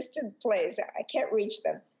some distant place. I can't reach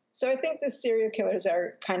them. So I think the serial killers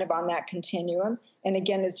are kind of on that continuum. And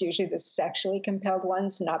again, it's usually the sexually compelled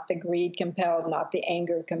ones, not the greed compelled, not the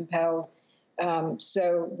anger compelled.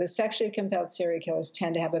 So the sexually compelled serial killers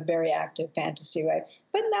tend to have a very active fantasy life,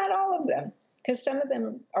 but not all of them, because some of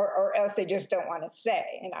them, or else they just don't want to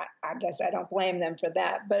say. And I guess I don't blame them for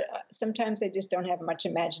that. But sometimes they just don't have much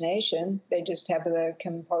imagination. They just have the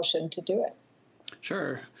compulsion to do it.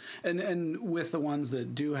 Sure. And with the ones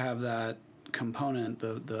that do have that component,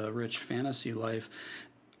 the rich fantasy life,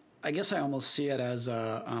 I guess I almost see it as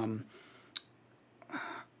a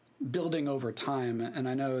building over time. And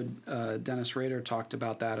I know Dennis Rader talked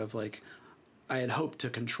about that, of like, I had hoped to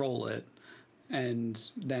control it,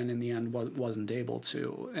 and then in the end wasn't able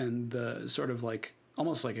to. And the sort of like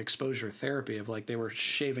almost like exposure therapy of like they were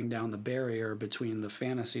shaving down the barrier between the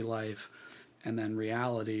fantasy life and then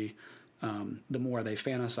reality. The more they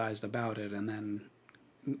fantasized about it and then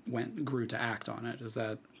grew to act on it. Is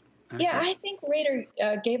that accurate? Yeah, I think Rader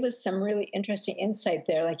gave us some really interesting insight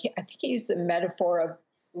there. Like, I think he used the metaphor of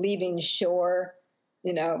leaving shore,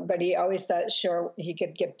 but he always thought shore, he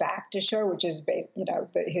could get back to shore, which is,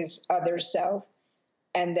 his other self.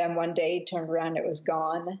 And then one day he turned around, it was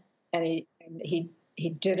gone. And he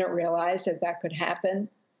didn't realize that could happen.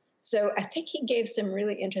 So I think he gave some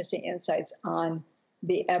really interesting insights on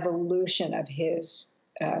the evolution of his,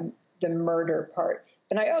 the murder part.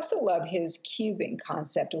 And I also love his cubing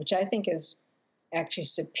concept, which I think is actually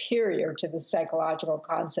superior to the psychological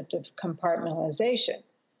concept of compartmentalization.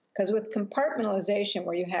 Because with compartmentalization,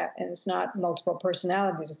 where you have, and it's not multiple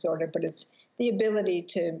personality disorder, but it's the ability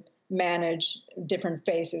to manage different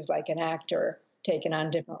faces like an actor taking on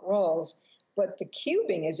different roles. But the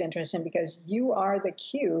cubing is interesting because you are the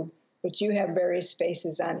cube, but you have various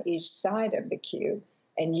spaces on each side of the cube,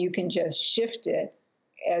 and you can just shift it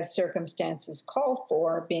as circumstances call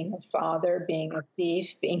for, being a father, being a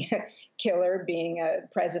thief, being a killer, being a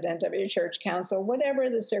president of your church council, whatever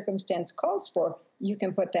the circumstance calls for, you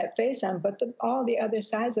can put that face on, but all the other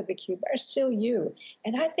sides of the cube are still you.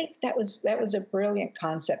 And I think that was a brilliant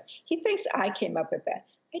concept. He thinks I came up with that.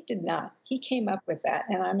 I did not. He came up with that,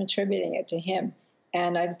 and I'm attributing it to him.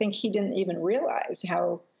 And I think he didn't even realize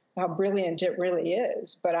how brilliant it really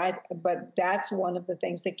is. But that's one of the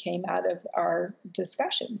things that came out of our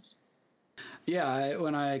discussions. Yeah,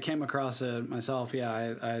 when I came across it myself,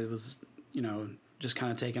 I was, just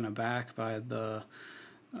kind of taken aback by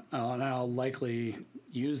and I'll likely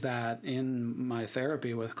use that in my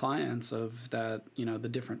therapy with clients of that, the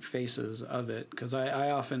different faces of it. Because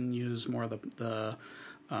I often use more the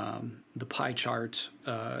pie chart,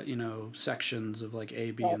 sections of like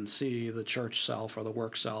A, B, right, and C, the church self or the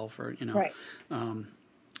work self, or, right.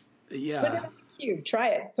 Yeah. Put it on a cube. Try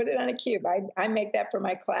it. Put it on a cube. I make that for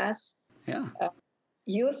my class. Yeah.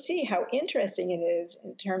 You'll see how interesting it is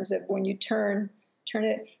in terms of when you turn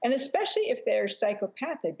it, and especially if they're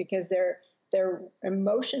psychopathic, because their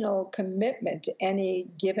emotional commitment to any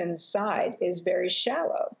given side is very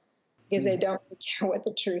shallow. Because they don't care what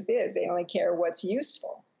the truth is. They only care what's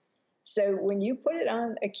useful. So when you put it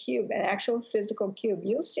on a cube, an actual physical cube,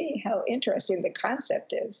 you'll see how interesting the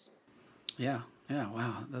concept is. Yeah.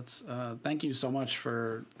 Wow. That's thank you so much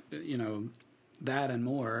for, that and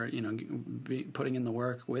more, putting in the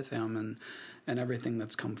work with him and everything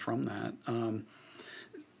that's come from that.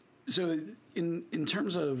 So in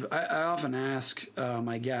terms of, I often ask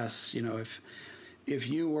my guests, if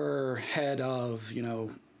you were head of,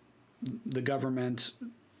 the government,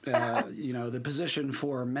 the position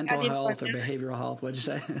for mental health or behavioral health. What'd you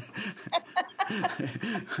say?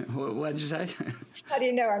 What'd you say? How do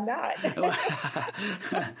you know I'm not?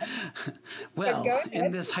 Well,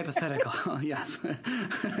 in this hypothetical, yes.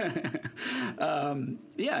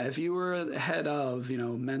 If you were head of,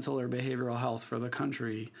 mental or behavioral health for the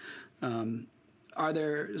country, are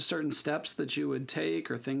there certain steps that you would take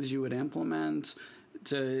or things you would implement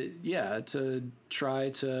to try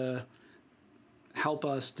to help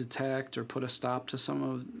us detect or put a stop to some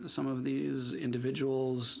of these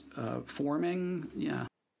individuals forming? Yeah.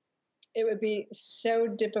 It would be so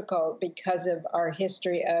difficult because of our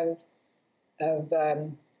history of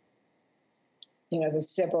the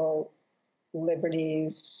civil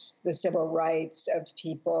liberties, the civil rights of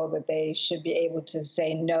people, that they should be able to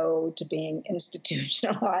say no to being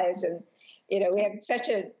institutionalized. And, we have such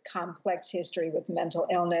a complex history with mental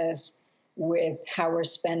illness, with how we're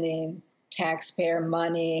spending taxpayer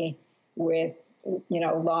money, with,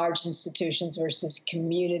 large institutions versus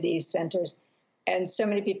community centers. And so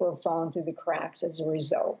many people have fallen through the cracks as a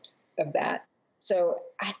result of that. So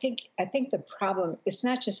I think the problem, it's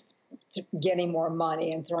not just getting more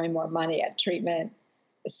money and throwing more money at treatment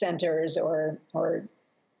centers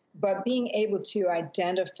but being able to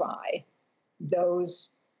identify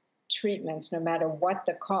those treatments, no matter what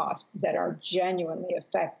the cost, that are genuinely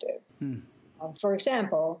effective. For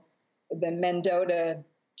example, the Mendota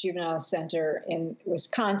Juvenile Center in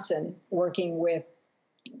Wisconsin, working with,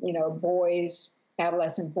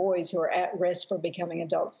 adolescent boys who are at risk for becoming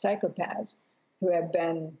adult psychopaths, who have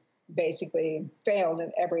been basically failed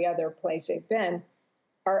in every other place they've been,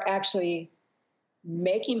 are actually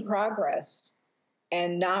making progress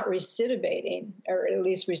and not recidivating, or at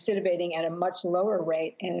least recidivating at a much lower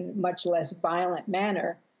rate and in a much less violent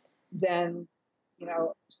manner than,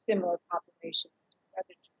 similar populations.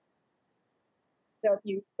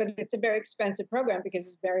 But it's a very expensive program because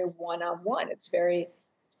it's very one-on-one. It's very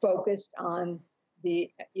focused on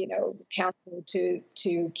the, counseling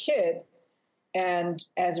to kid. And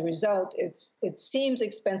as a result, it seems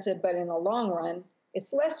expensive, but in the long run,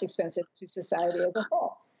 it's less expensive to society as a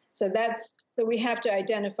whole. So we have to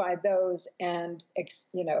identify those and,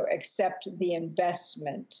 accept the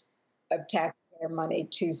investment of taxpayer money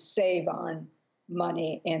to save on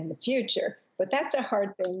money in the future. But that's a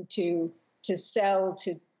hard thing to sell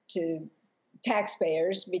to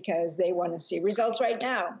taxpayers because they want to see results right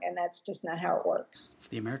now, and that's just not how it works. It's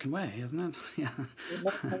the American way, isn't it? Yeah. The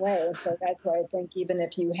American way. So that's why I think even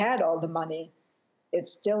if you had all the money,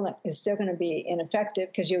 it's still going to be ineffective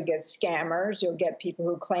because you'll get scammers, you'll get people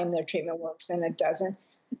who claim their treatment works and it doesn't.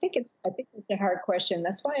 I think it's a hard question.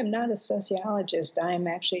 That's why I'm not a sociologist. I am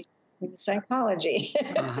actually in psychology.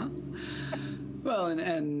 Uh-huh. Well,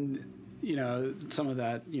 and some of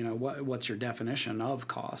that, what's your definition of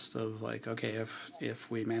cost of, like, okay, if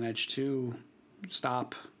we manage to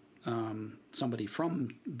stop somebody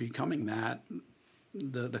from becoming that,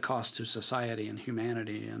 the cost to society and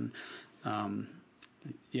humanity. And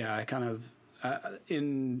I kind of,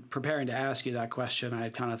 in preparing to ask you that question, I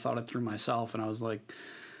had kind of thought it through myself, and I was like,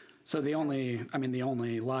 so the only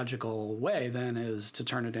logical way then is to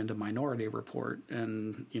turn it into Minority Report,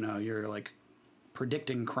 and you're like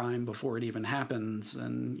predicting crime before it even happens,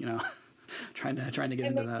 and trying to get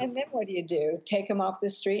into that. And then what do? Take them off the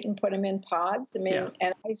street and put them in pods? And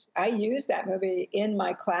I use that movie in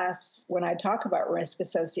my class when I talk about risk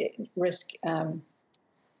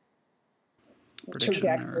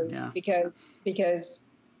trajectory, because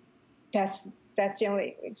that's the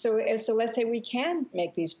only. So let's say we can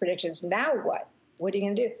make these predictions. Now what? What are you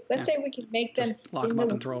going to do? Let's say we can make them lock them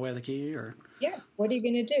up and throw away the key, or what are you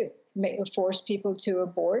going to do? Force people to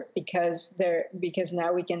abort because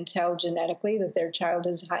now we can tell genetically that their child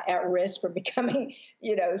is at risk for becoming,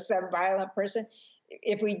 some violent person.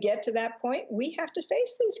 If we get to that point, we have to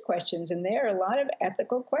face these questions, and there are a lot of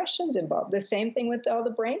ethical questions involved. The same thing with all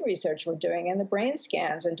the brain research we're doing and the brain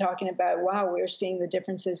scans and talking about, wow, we're seeing the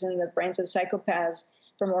differences in the brains of psychopaths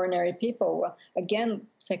from ordinary people. Well, again,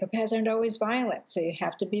 psychopaths aren't always violent, so you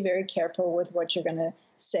have to be very careful with what you're going to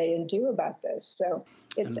say and do about this. So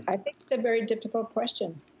I think it's a very difficult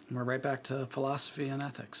question. We're right back to philosophy and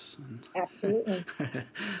ethics. Absolutely.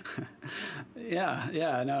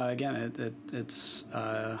 No, again, it's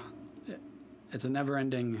a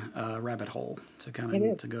never-ending rabbit hole to kind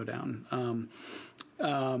of to go down.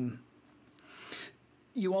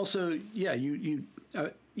 You also,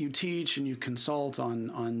 you teach and you consult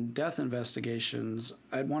on death investigations.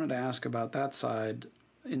 I wanted to ask about that side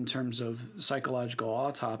in terms of psychological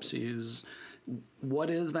autopsies.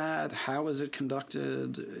 What is that? How is it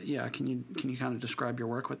conducted? Yeah, can you kind of describe your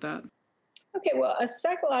work with that? Okay, well, a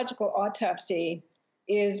psychological autopsy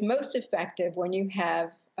is most effective when you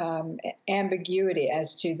have ambiguity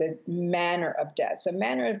as to the manner of death. So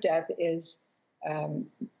manner of death is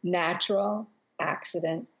natural,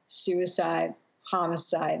 accident, suicide,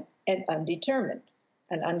 homicide, and undetermined.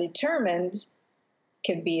 And undetermined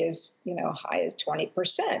can be as high as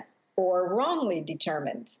 20%. Or wrongly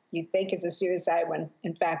determined. You think it's a suicide when,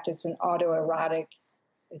 in fact, it's an autoerotic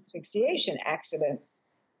asphyxiation accident.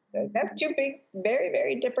 So that's two big, very,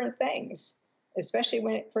 very different things,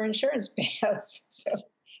 especially for insurance payouts.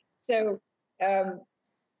 So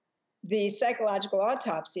the psychological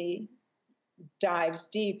autopsy dives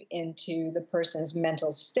deep into the person's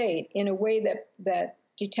mental state in a way that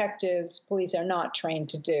detectives, police are not trained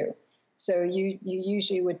to do. So you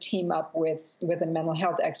usually would team up with a mental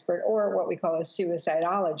health expert or what we call a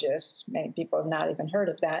suicidologist. Many people have not even heard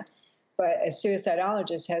of that. But a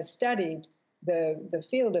suicidologist has studied the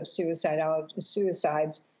field of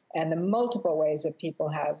suicides and the multiple ways that people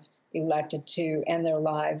have elected to end their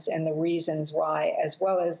lives and the reasons why, as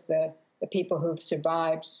well as the people who've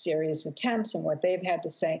survived serious attempts and what they've had to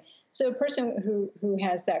say. So a person who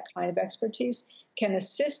has that kind of expertise can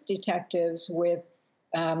assist detectives with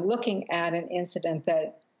looking at an incident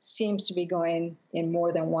that seems to be going in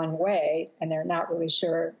more than one way, and they're not really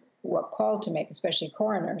sure what call to make, especially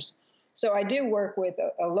coroners. So I do work with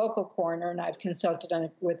a local coroner, and I've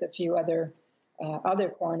consulted with a few other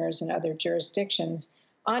coroners in other jurisdictions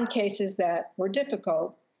on cases that were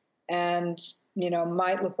difficult and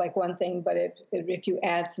might look like one thing, but if you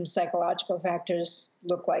add some psychological factors,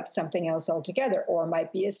 look like something else altogether, or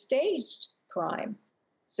might be a staged crime.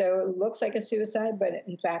 So it looks like a suicide, but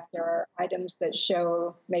in fact, there are items that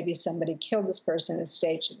show maybe somebody killed this person and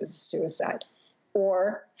staged it as a suicide.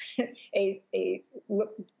 Or the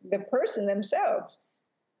person themselves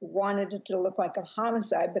wanted it to look like a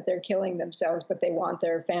homicide, but they're killing themselves, but they want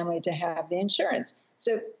their family to have the insurance.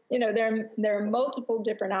 So, there are multiple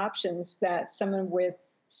different options that someone with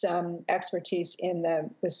some expertise in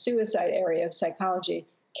the suicide area of psychology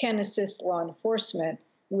can assist law enforcement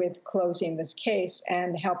with closing this case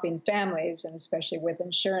and helping families, and especially with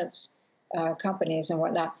insurance companies and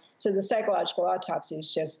whatnot. So the psychological autopsy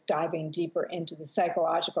is just diving deeper into the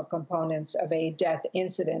psychological components of a death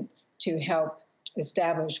incident to help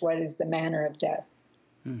establish what is the manner of death.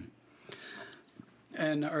 Hmm.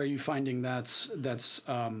 And are you finding that's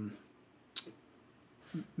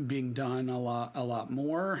being done a lot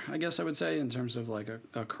more, I guess I would say, in terms of like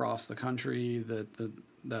across the country, that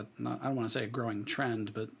not, I don't want to say a growing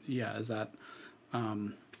trend, but yeah, is that?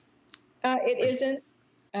 It isn't.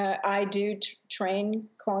 I do train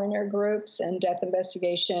coroner groups and death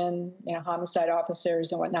investigation, homicide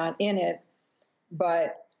officers and whatnot in it.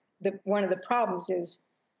 But one of the problems is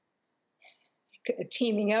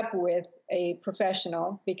teaming up with a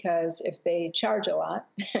professional, because if they charge a lot,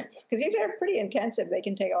 because these are pretty intensive, they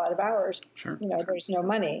can take a lot of hours. Sure. There's no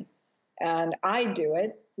money, and I do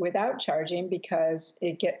it without charging because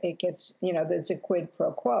it gets there's a quid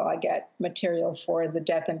pro quo. I get material for the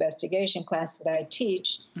death investigation class that I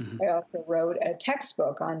teach. Mm-hmm. I also wrote a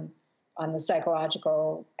textbook on the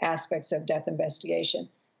psychological aspects of death investigation.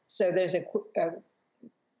 So there's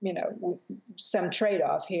some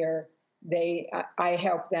trade-off here. I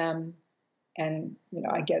help them, and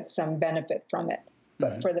I get some benefit from it.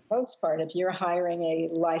 But mm-hmm. for the most part, if you're hiring a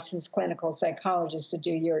licensed clinical psychologist to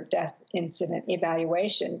do your death incident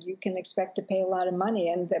evaluation, you can expect to pay a lot of money,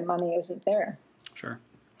 and the money isn't there. Sure.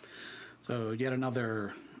 So yet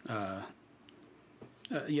another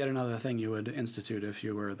thing you would institute if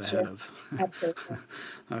you were the head of. Absolutely.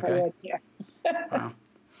 Okay. Yeah.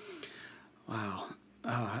 Wow.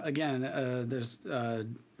 Again, there's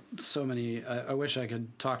so many. I wish I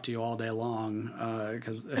could talk to you all day long,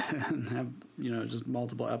 because and have just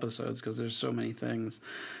multiple episodes, because there's so many things.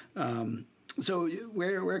 So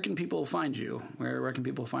where can people find you? Where can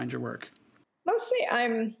people find your work? Mostly,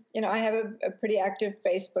 I have a pretty active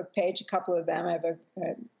Facebook page. A couple of them. I have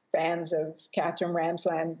fans of Katherine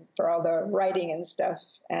Ramsland for all the writing and stuff,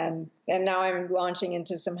 and now I'm launching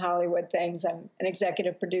into some Hollywood things. I'm an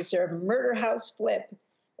executive producer of Murder House Flip,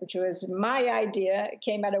 which was my idea. It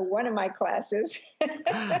came out of one of my classes.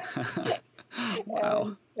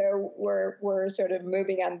 Wow. So we're sort of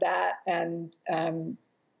moving on that, and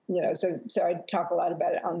so I talk a lot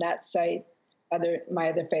about it on that site. My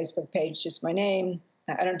other Facebook page, just my name.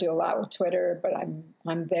 I don't do a lot with Twitter, but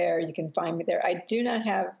I'm there. You can find me there. I do not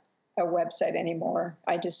have a website anymore.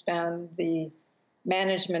 I just found the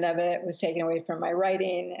management of it was taken away from my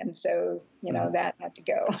writing, and so that had to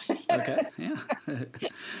go. Okay, yeah.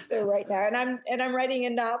 So right now, and I'm writing a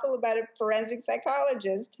novel about a forensic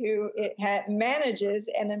psychologist who manages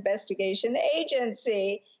an investigation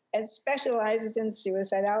agency and specializes in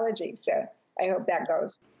suicidology. So I hope that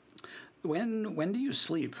goes. When do you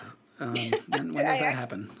sleep? When does that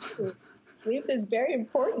happen? Sleep is very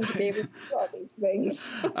important to be able to do all these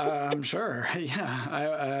things. I'm sure.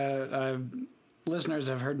 Yeah. Listeners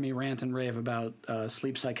have heard me rant and rave about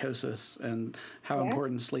sleep psychosis and how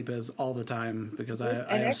important sleep is all the time, because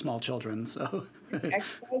I have small children. So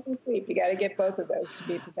exercise and sleep, you got to get both of those to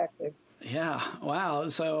be productive. Yeah. Wow.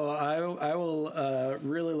 So I will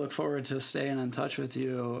really look forward to staying in touch with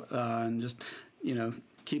you and just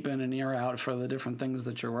keeping an ear out for the different things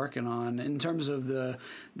that you're working on. In terms of the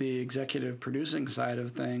executive producing side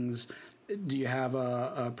of things, do you have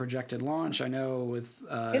a projected launch? I know with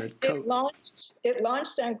it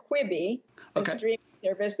launched on Quibi, a streaming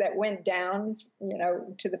service that went down,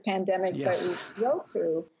 to the pandemic. Yes. But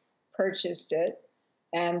Roku purchased it,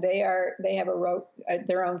 and they have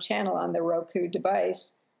their own channel on the Roku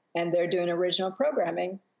device, and they're doing original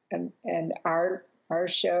programming, and our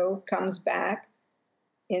show comes back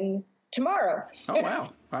in tomorrow. Oh, wow.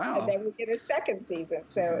 Wow. And then we get a second season.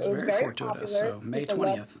 So it was very fortuitous. popular. So May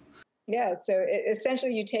 20th. Yeah. So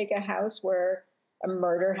essentially you take a house where a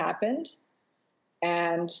murder happened,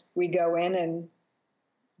 and we go in and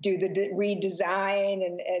do the redesign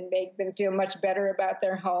and make them feel much better about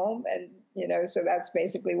their home. And, so that's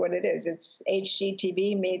basically what it is. It's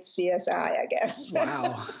HGTV meets CSI, I guess.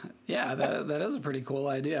 Wow. Yeah, that is a pretty cool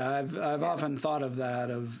idea. I've often thought of that,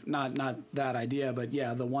 of not that idea, but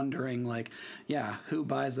yeah, the wondering, like, yeah, who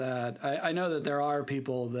buys that? I know that there are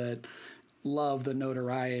people that love the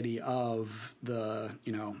notoriety of the,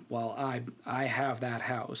 well, I have that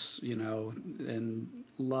house, and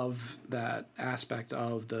love that aspect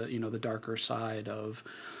of the, the darker side of,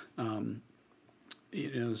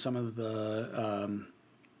 some of the,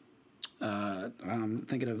 I'm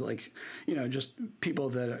thinking of, like, just people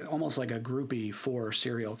that are almost like a groupie for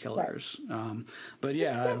serial killers. Right. But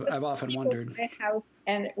yeah, I've often wondered. House,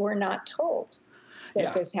 and we're not told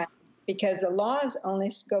that this happened, because the laws only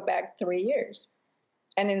go back 3 years.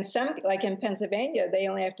 And in some, like in Pennsylvania, they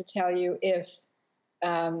only have to tell you if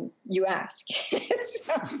you ask.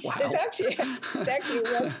 So wow. There's actually a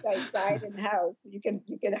website, Guide in House. You can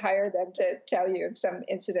hire them to tell you if some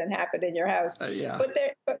incident happened in your house. Yeah.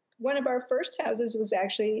 But one of our first houses was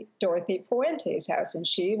actually Dorothy Puente's house, and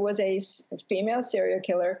she was a female serial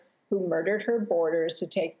killer who murdered her boarders to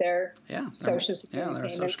take their Social Security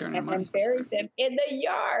payments and buried them in the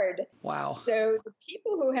yard. Wow. So the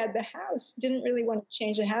people who had the house didn't really want to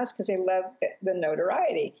change the house because they loved the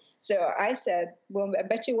notoriety. So I said, well, I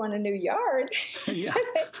bet you want a new yard. Yeah.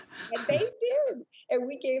 And they did. And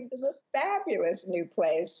we gave them a fabulous new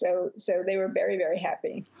place. So they were very, very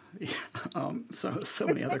happy. Yeah. So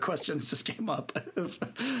many other questions just came up.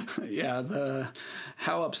 Yeah.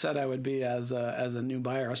 How upset I would be as a new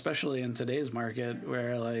buyer, especially in today's market,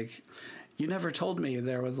 where, like, you never told me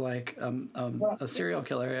there was, like, a serial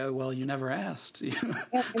killer. Well, you never asked. And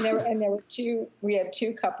there were two. We had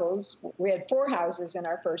two couples. We had 4 houses in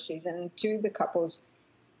our first season, and 2 of the couples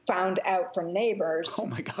found out from neighbors. Oh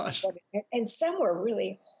my gosh! And some were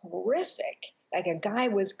really horrific. Like, a guy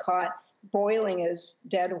was caught boiling his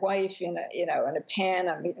dead wife in a pan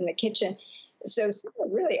in the kitchen. So some were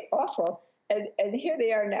really awful. And here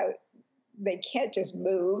they are now. They can't just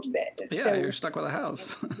move. Yeah, you're stuck with a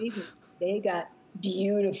house. They got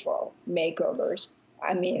beautiful makeovers.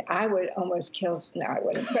 I mean, I would almost kill. No, I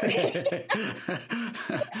wouldn't.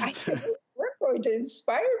 I said, we're going to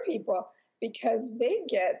inspire people, because they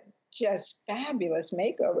get just fabulous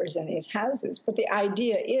makeovers in these houses. But the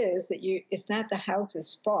idea is that it's not the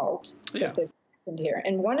house's fault that this happened here.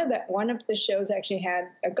 And one of the shows actually had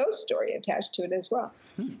a ghost story attached to it as well.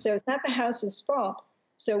 So it's not the house's fault.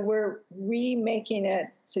 So we're remaking it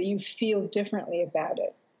so you feel differently about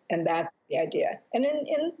it. And that's the idea. And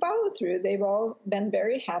in follow-through, they've all been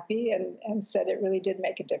very happy and said it really did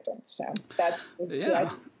make a difference. So that's the idea of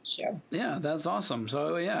the show. Yeah, that's awesome.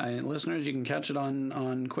 So, yeah, listeners, you can catch it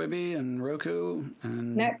on Quibi and Roku.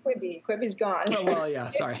 And not Quibi. Quibi's gone. Oh, well,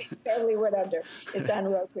 yeah, sorry. It totally went under. It's on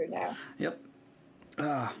Roku now. Yep.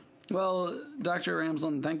 Well, Dr.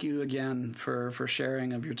 Ramsland, thank you again for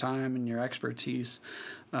sharing of your time and your expertise.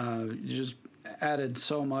 You just added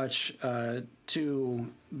so much to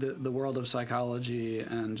the world of psychology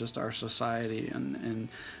and just our society, and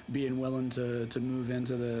being willing to move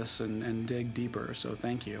into this and dig deeper. So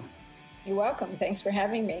thank you. You're welcome. Thanks for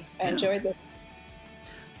having me. I enjoyed it.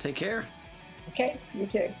 Take care. Okay, you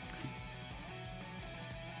too.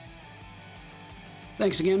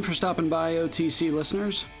 Thanks again for stopping by, OTC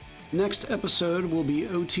listeners. Next episode will be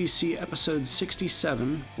OTC episode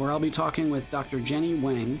 67, where I'll be talking with Dr. Jenny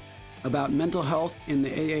Wang about mental health in the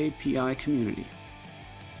AAPI community.